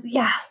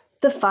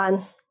the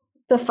fun.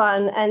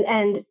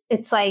 And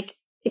it's like,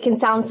 it can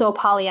sound so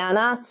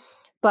Pollyanna,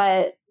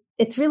 but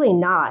it's really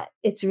not.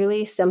 It's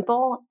really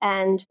simple.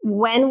 And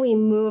when we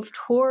move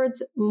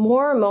towards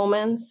more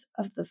moments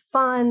of the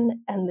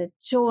fun and the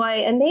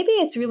joy, and maybe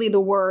it's really the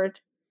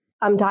word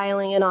I'm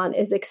dialing in on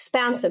is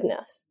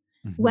expansiveness.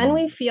 Mm-hmm. When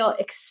we feel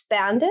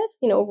expanded,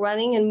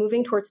 running and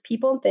moving towards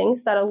people and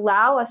things that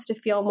allow us to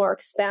feel more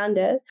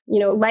expanded,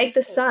 like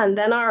the sun,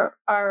 then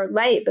our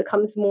light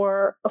becomes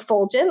more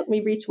effulgent.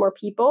 We reach more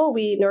people,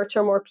 we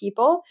nurture more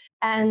people.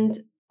 And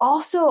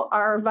also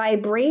our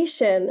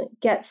vibration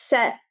gets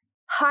set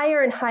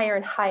higher and higher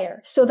and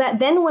higher. So that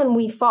then when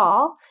we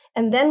fall,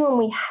 and then when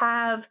we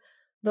have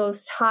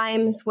those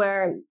times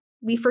where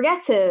we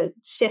forget to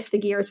shift the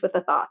gears with the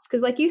thoughts,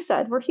 because like you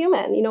said, we're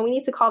human, we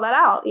need to call that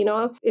out.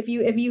 If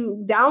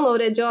you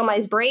downloaded Joe and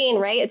I's brain,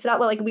 right, it's not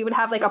like we would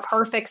have like a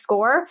perfect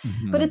score,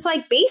 but it's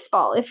like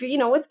baseball. If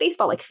what's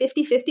baseball, like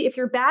 50-50, if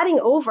you're batting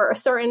over a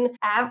certain,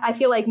 I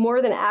feel like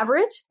more than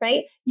average,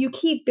 right, you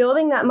keep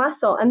building that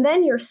muscle, and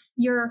then your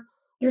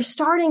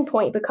starting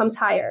point becomes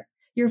higher.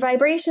 Your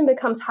vibration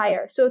becomes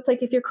higher. So it's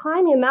like if you're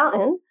climbing a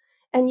mountain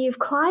and you've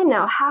climbed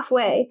now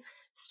halfway,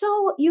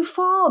 so you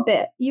fall a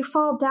bit, you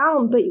fall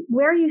down, but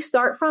where you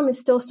start from is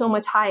still so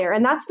much higher.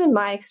 And that's been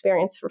my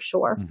experience for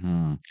sure.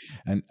 Mm-hmm.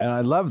 And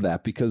I love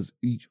that because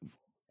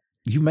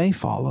you may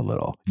fall a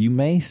little, you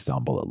may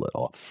stumble a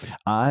little.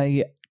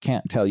 I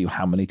can't tell you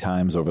how many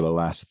times over the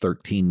last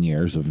 13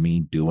 years of me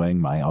doing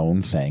my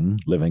own thing,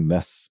 living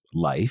this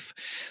life,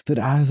 that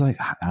I was like,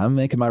 I'm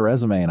making my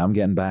resume and I'm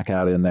getting back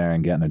out in there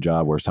and getting a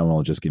job where someone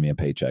will just give me a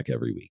paycheck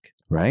every week.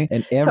 Right.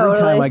 And every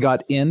time I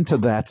got into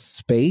that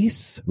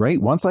space, right,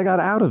 once I got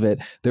out of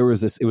it, there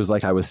was this, it was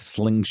like I was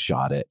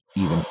slingshotted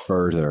even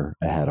further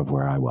ahead of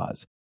where I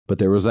was. But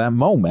there was that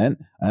moment,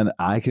 and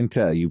I can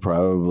tell you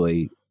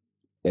probably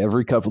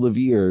every couple of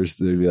years,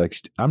 they'd be like,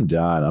 I'm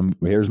done.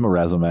 Here's my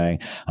resume.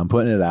 I'm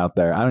putting it out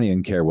there. I don't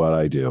even care what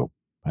I do.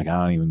 Like, I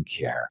don't even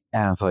care.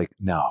 And it's like,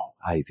 no,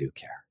 I do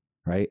care.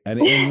 Right. And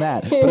in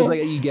that, but it's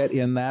like you get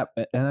in that,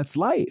 and that's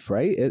life,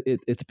 right?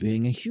 It's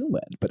being a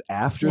human. But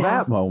after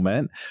that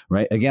moment,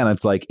 right, again,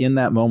 it's like in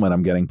that moment,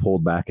 I'm getting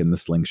pulled back in the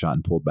slingshot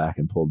and pulled back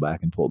and pulled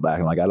back and pulled back.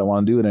 And like, I don't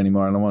want to do it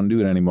anymore. I don't want to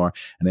do it anymore.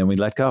 And then we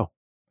let go.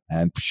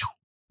 And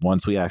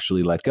once we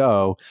actually let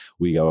go,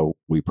 we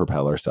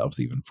propel ourselves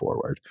even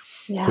forward.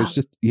 Yeah. So it's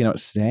just,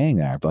 staying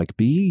there, like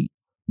be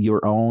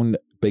your own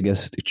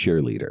biggest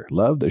cheerleader,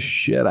 love the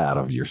shit out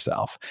of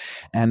yourself,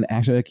 and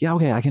actually like,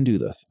 okay, I can do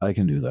this.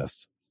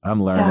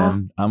 I'm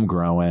learning, I'm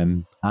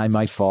growing. I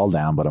might fall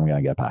down, but I'm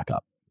going to get back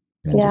up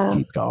and just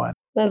keep going.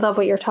 I love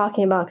what you're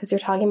talking about, because you're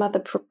talking about the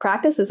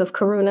practices of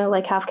Karuna,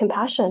 like have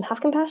compassion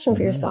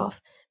for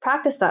yourself.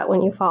 Practice that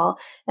when you fall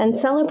and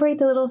celebrate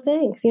the little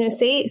things.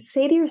 Say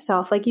to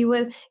yourself, like you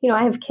would,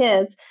 I have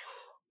kids.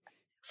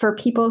 For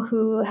people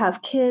who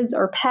have kids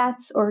or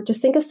pets, or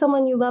just think of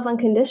someone you love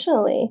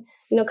unconditionally,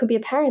 it could be a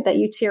parent that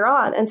you cheer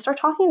on, and start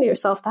talking to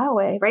yourself that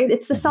way, right?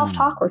 It's the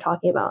self-talk we're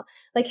talking about.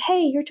 Like,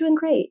 hey, you're doing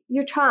great.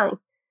 You're trying.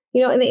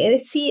 And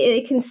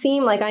it can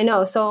seem like, I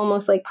know, so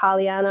almost like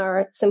Pollyanna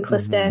or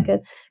simplistic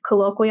and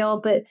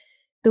colloquial, but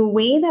the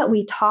way that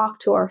we talk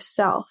to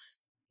ourselves,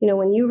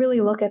 when you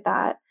really look at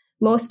that,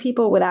 most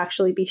people would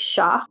actually be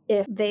shocked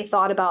if they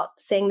thought about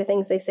saying the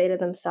things they say to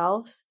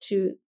themselves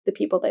to the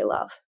people they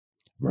love.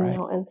 Right.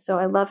 And so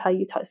I love how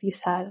you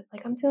said,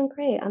 like, I'm doing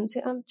great. I'm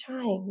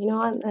trying,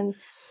 and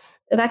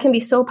that can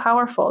be so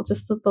powerful.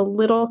 Just the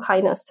little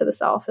kindness to the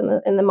self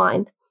and the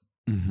mind.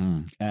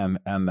 Mm-hmm.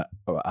 And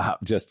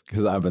just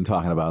because I've been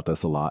talking about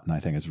this a lot, and I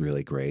think it's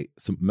really great.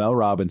 So Mel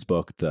Robbins'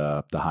 book,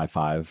 the High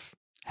Five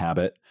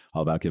Habit,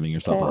 all about giving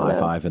yourself a high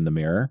five in the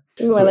mirror.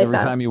 Ooh, so every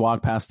time you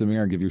walk past the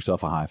mirror, give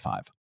yourself a high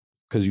five.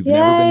 Because you've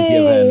never been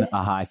given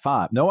a high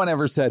five. No one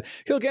ever said,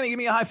 Kilkenny, give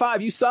me a high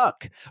five. You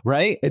suck,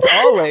 right? It's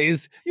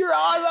always, you're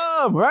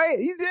awesome, right?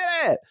 You did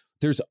it.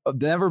 There's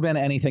never been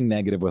anything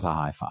negative with a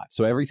high five.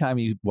 So every time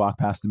you walk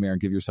past the mirror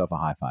and give yourself a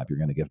high five, you're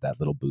going to give that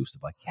little boost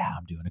of like, yeah,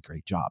 I'm doing a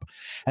great job.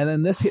 And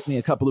then this hit me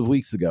a couple of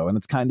weeks ago, and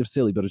it's kind of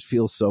silly, but it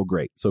feels so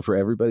great. So for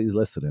everybody who's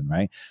listening,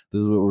 right,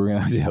 this is what we're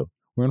going to do.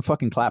 We're going to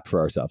fucking clap for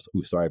ourselves.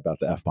 Ooh, sorry about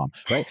the F-bomb,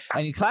 right?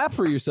 And you clap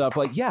for yourself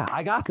like, yeah,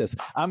 I got this.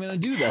 I'm going to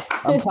do this.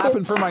 I'm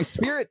clapping for my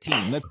spirit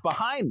team that's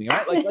behind me,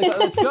 right? Like,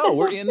 let's go.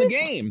 We're in the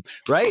game,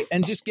 right?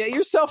 And just get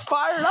yourself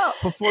fired up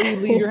before you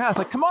leave your house.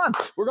 Like, come on,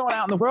 we're going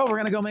out in the world. We're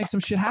going to go make some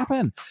shit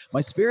happen.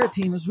 My spirit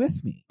team is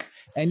with me.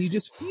 And you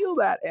just feel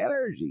that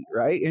energy,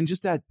 right? And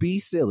just that be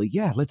silly.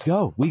 Yeah, let's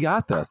go. We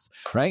got this,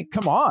 right?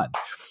 Come on.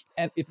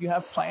 And if you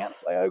have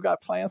plants, like I've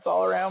got plants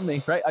all around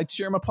me, right? I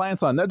cheer my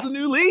plants on. That's a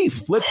new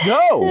leaf. Let's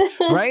go,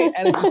 right?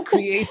 And it just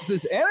creates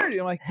this energy.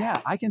 I'm like,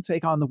 yeah, I can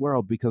take on the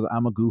world because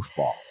I'm a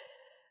goofball.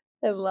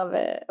 I love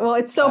it. Well,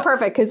 it's so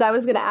perfect because I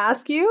was going to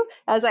ask you,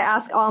 as I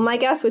ask all my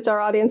guests, which our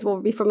audience will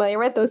be familiar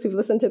with, those who've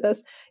listened to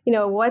this,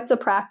 what's a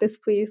practice,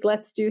 please?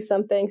 Let's do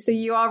something. So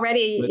you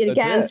already,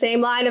 again,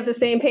 same line of the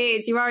same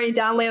page. You already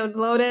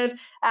downloaded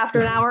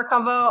after an hour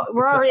convo.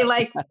 We're already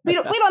like, we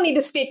don't need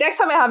to speak. Next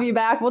time I have you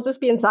back, we'll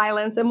just be in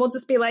silence and we'll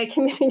just be like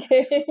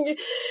communicating.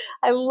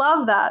 I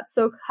love that.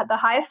 So the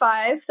high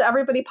five. So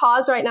everybody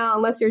pause right now,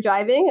 unless you're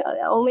driving,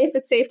 only if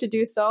it's safe to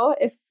do so.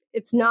 If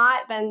it's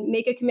not, then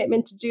make a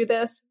commitment to do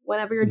this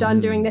whenever you're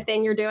done doing the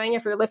thing you're doing,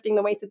 if you're lifting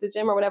the weights at the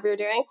gym or whatever you're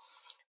doing.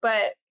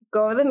 But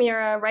go to the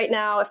mirror right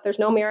now. If there's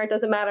no mirror, it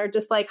doesn't matter.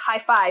 Just like high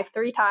five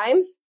 3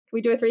 times. Can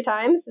we do it 3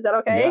 times? Is that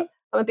okay? Yeah.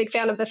 I'm a big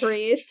fan of the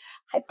 3s.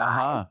 High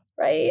five,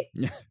 right?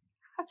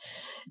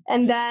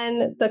 And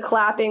then the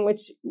clapping,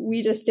 which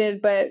we just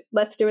did, but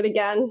let's do it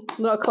again.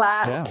 Little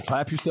clap. Yeah,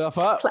 clap yourself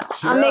up.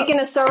 I'm making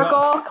a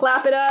circle.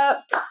 Clap it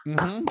up.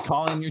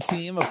 Calling your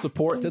team of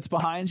support that's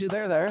behind you.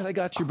 They're there. They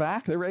got your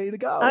back. They're ready to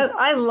go.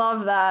 I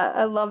love that.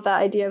 I love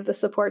that idea of the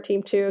support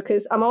team too,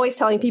 because I'm always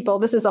telling people,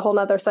 this is a whole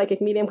nother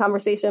psychic medium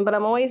conversation, but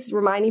I'm always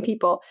reminding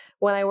people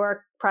when I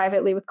work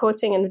privately with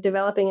coaching and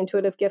developing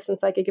intuitive gifts and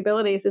psychic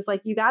abilities, is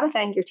like, you got to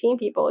thank your team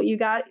people.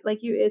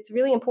 It's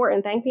really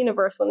important. Thank the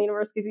universe when the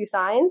universe gives you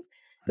signs,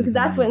 because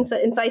that's what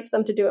incites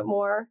them to do it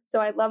more.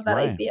 So I love that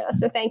idea.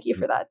 So thank you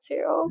for that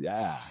too.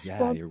 Yeah.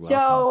 Well, You're welcome.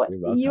 Joe, You're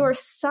welcome. You are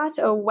such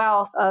a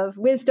wealth of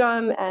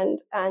wisdom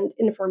and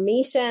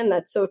information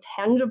that's so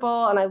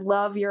tangible. And I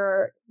love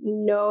your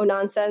no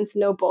nonsense,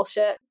 no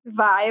bullshit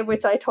vibe,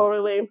 which I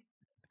totally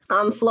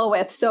flow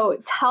with.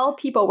 So tell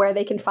people where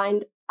they can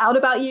find out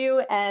about you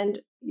and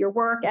your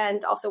work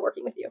and also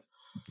working with you.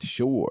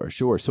 Sure.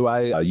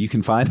 So you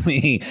can find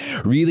me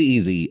really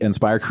easy.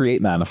 Inspire,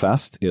 Create,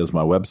 Manifest is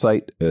my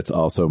website. It's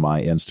also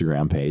my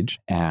Instagram page.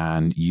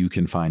 And you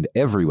can find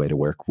every way to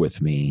work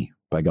with me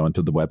by going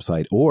to the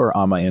website or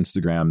on my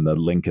Instagram. The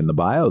link in the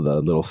bio,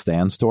 the little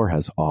stand store,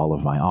 has all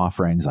of my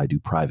offerings. I do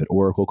private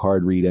oracle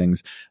card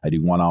readings. I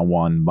do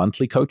one-on-one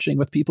monthly coaching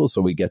with people.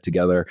 So we get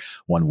together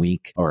 1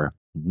 week or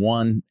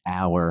 1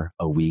 hour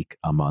a week,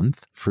 a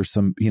month for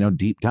some,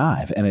 deep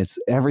dive. And it's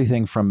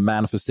everything from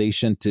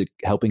manifestation to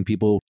helping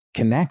people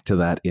connect to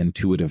that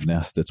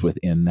intuitiveness that's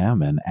within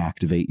them and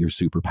activate your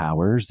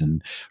superpowers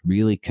and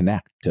really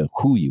connect to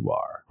who you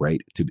are,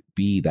 right? To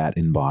be that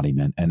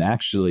embodiment. And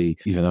actually,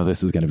 even though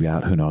this is going to be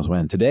out, who knows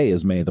when, today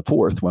is May the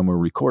 4th when we're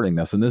recording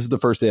this. And this is the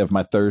first day of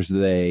my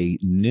Thursday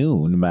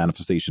noon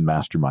manifestation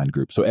mastermind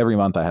group. So every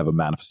month I have a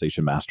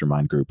manifestation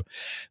mastermind group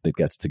that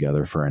gets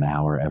together for an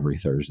hour every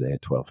Thursday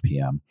at 12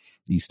 p.m.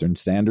 Eastern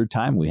Standard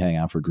Time. We hang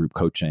out for group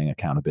coaching,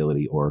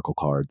 accountability, oracle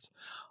cards,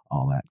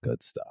 all that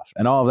good stuff.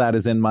 And all of that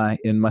is in my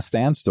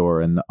stand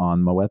store and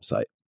on my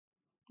website.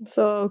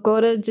 So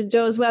go to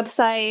Joe's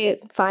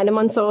website, find him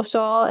on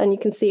social, and you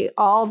can see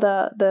all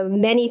the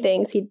many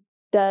things he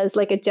does,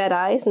 like a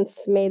Jedi, since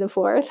it's May the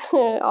 4th,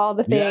 all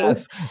the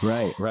things.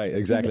 Yes, right,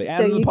 exactly. And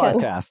so the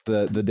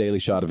podcast, the Daily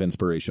Shot of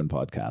Inspiration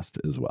podcast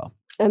as well.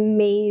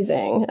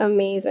 Amazing.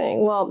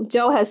 Well,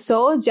 Joe has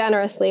so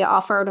generously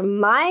offered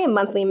my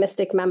monthly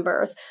Mystic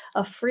members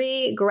a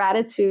free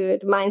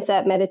gratitude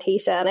mindset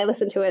meditation. I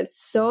listened to it. It's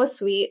so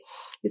sweet.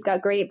 He's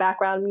got great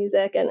background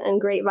music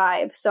and great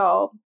vibe.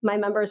 So my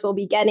members will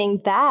be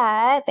getting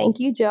that. Thank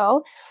you,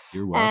 Joe.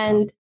 You're welcome.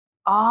 And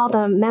all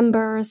the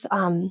members,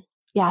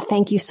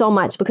 thank you so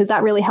much, because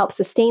that really helps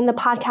sustain the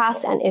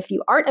podcast. And if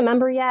you aren't a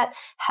member yet,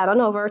 head on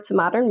over to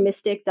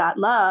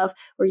modernmystic.love,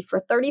 where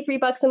for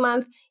 $33 a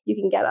month, you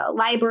can get a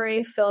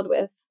library filled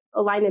with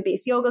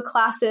alignment-based yoga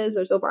classes.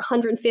 There's over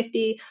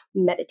 150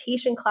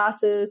 meditation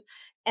classes,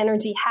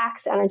 energy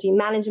hacks, energy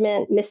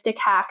management, mystic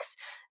hacks,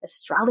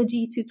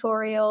 astrology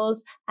tutorials,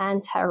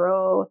 and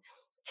tarot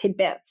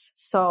tidbits.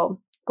 So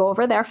go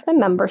over there for the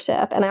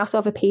membership. And I also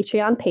have a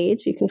Patreon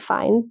page. You can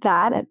find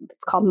that.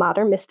 It's called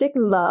Modern Mystic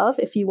Love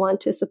if you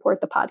want to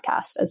support the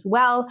podcast as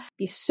well.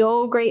 Be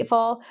so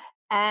grateful.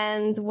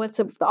 And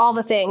all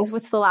the things?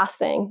 What's the last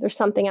thing? There's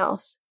something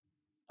else.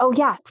 Oh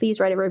yeah,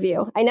 please write a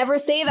review. I never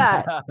say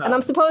that. And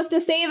I'm supposed to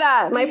say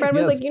that. My friend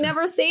was like, you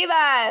never say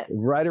that.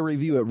 Write a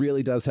review. It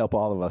really does help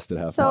all of us that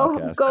have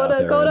podcasts. So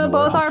go to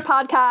both our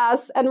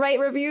podcasts and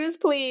write reviews,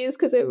 please,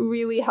 because it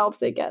really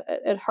helps it get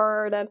it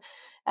heard.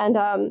 And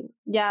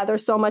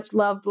there's so much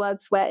love,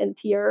 blood, sweat, and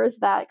tears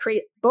that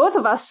create both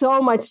of us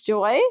so much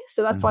joy.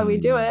 So that's why we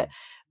do it.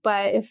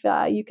 But if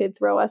you could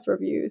throw us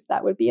reviews,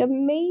 that would be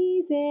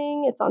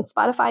amazing. It's on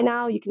Spotify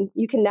now. You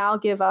can now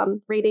give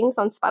ratings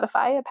on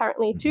Spotify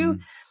apparently too,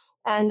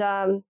 and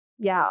on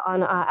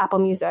Apple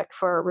Music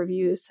for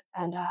reviews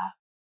and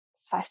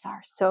 5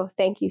 stars. So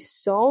thank you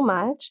so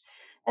much.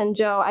 And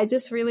Joe, I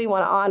just really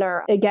want to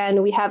honor,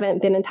 again, we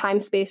haven't been in time,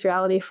 space,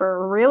 reality for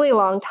a really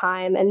long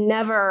time, and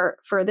never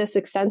for this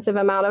extensive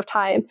amount of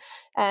time.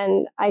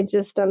 And I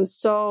just am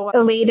so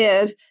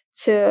elated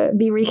to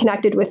be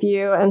reconnected with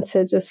you and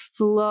to just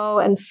flow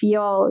and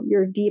feel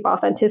your deep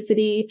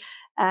authenticity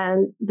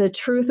and the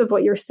truth of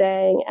what you're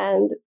saying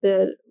and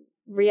the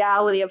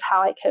reality of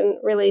how I can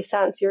really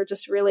sense you're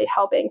just really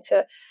helping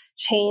to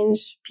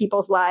change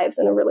people's lives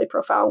in a really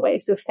profound way.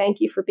 So thank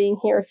you for being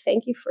here.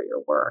 Thank you for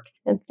your work.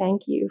 And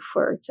thank you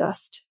for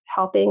just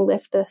helping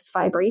lift this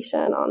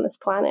vibration on this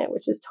planet,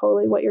 which is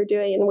totally what you're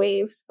doing in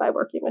waves by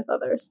working with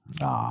others.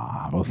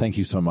 Well, thank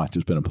you so much.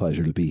 It's been a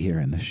pleasure to be here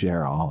and to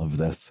share all of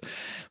this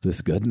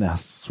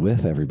goodness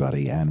with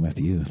everybody and with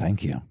you.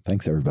 Thank you.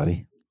 Thanks,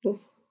 everybody.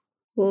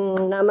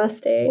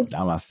 Namaste.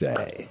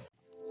 Namaste.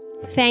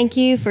 Thank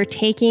you for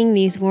taking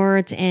these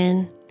words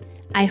in.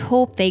 I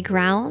hope they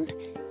ground,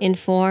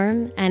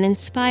 inform, and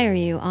inspire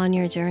you on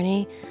your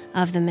journey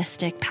of the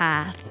mystic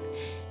path.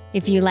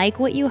 If you like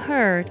what you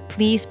heard,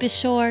 please be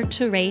sure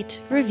to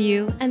rate,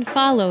 review, and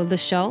follow the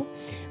show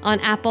on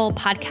Apple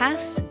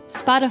Podcasts,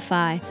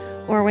 Spotify,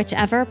 or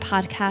whichever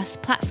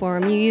podcast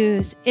platform you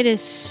use. It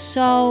is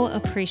so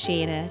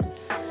appreciated.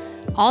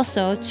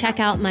 Also, check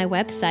out my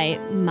website,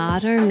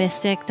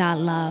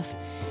 modernmystic.love,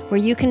 where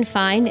you can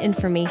find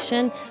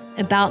information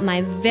about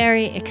my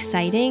very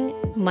exciting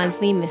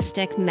monthly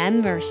Mystic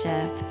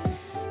membership.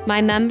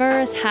 My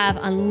members have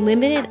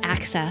unlimited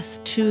access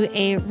to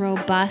a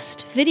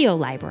robust video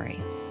library,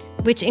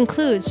 which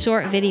includes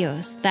short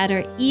videos that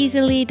are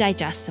easily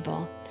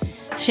digestible,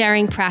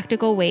 sharing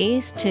practical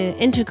ways to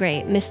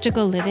integrate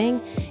mystical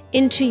living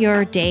into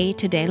your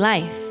day-to-day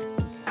life.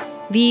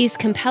 These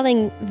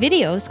compelling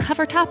videos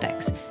cover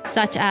topics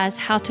such as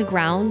how to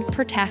ground,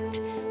 protect,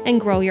 and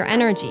grow your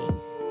energy,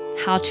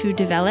 how to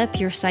develop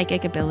your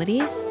psychic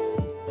abilities,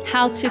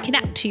 how to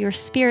connect to your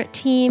spirit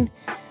team,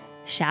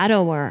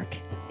 shadow work,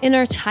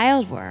 inner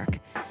child work,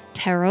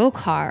 tarot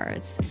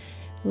cards,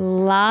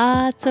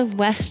 lots of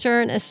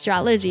Western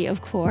astrology,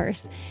 of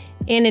course,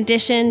 in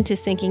addition to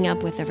syncing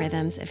up with the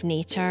rhythms of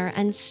nature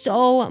and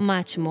so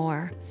much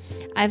more.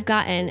 I've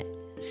gotten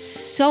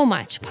so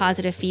much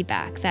positive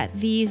feedback that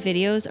these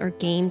videos are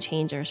game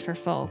changers for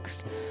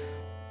folks.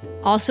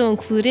 Also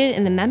included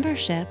in the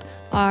membership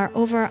are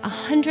over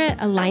 100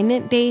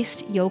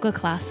 alignment-based yoga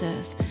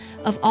classes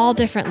of all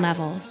different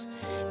levels,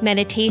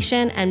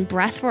 meditation and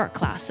breathwork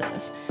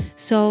classes,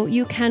 so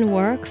you can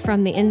work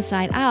from the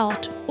inside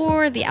out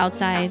or the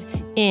outside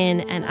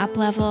in and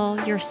up-level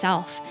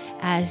yourself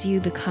as you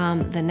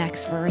become the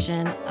next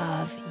version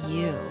of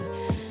you.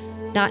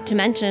 Not to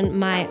mention,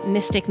 my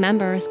Mystic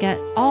members get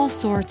all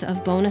sorts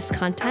of bonus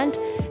content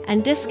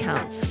and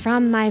discounts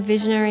from my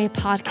visionary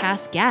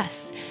podcast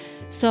guests.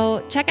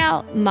 So check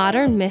out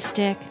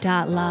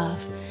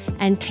modernmystic.love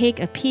and take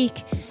a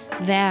peek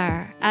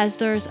there, as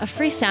there's a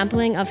free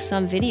sampling of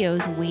some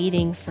videos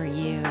waiting for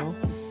you.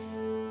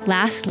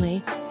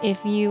 Lastly,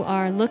 if you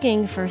are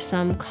looking for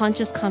some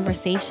conscious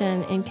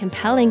conversation and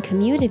compelling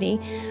community,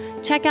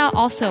 check out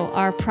also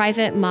our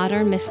private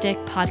Modern Mystic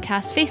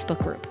podcast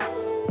Facebook group.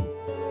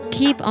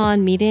 Keep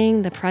on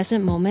meeting the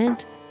present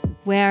moment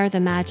where the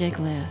magic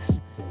lives,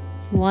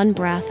 one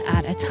breath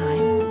at a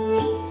time.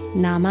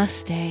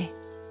 Namaste.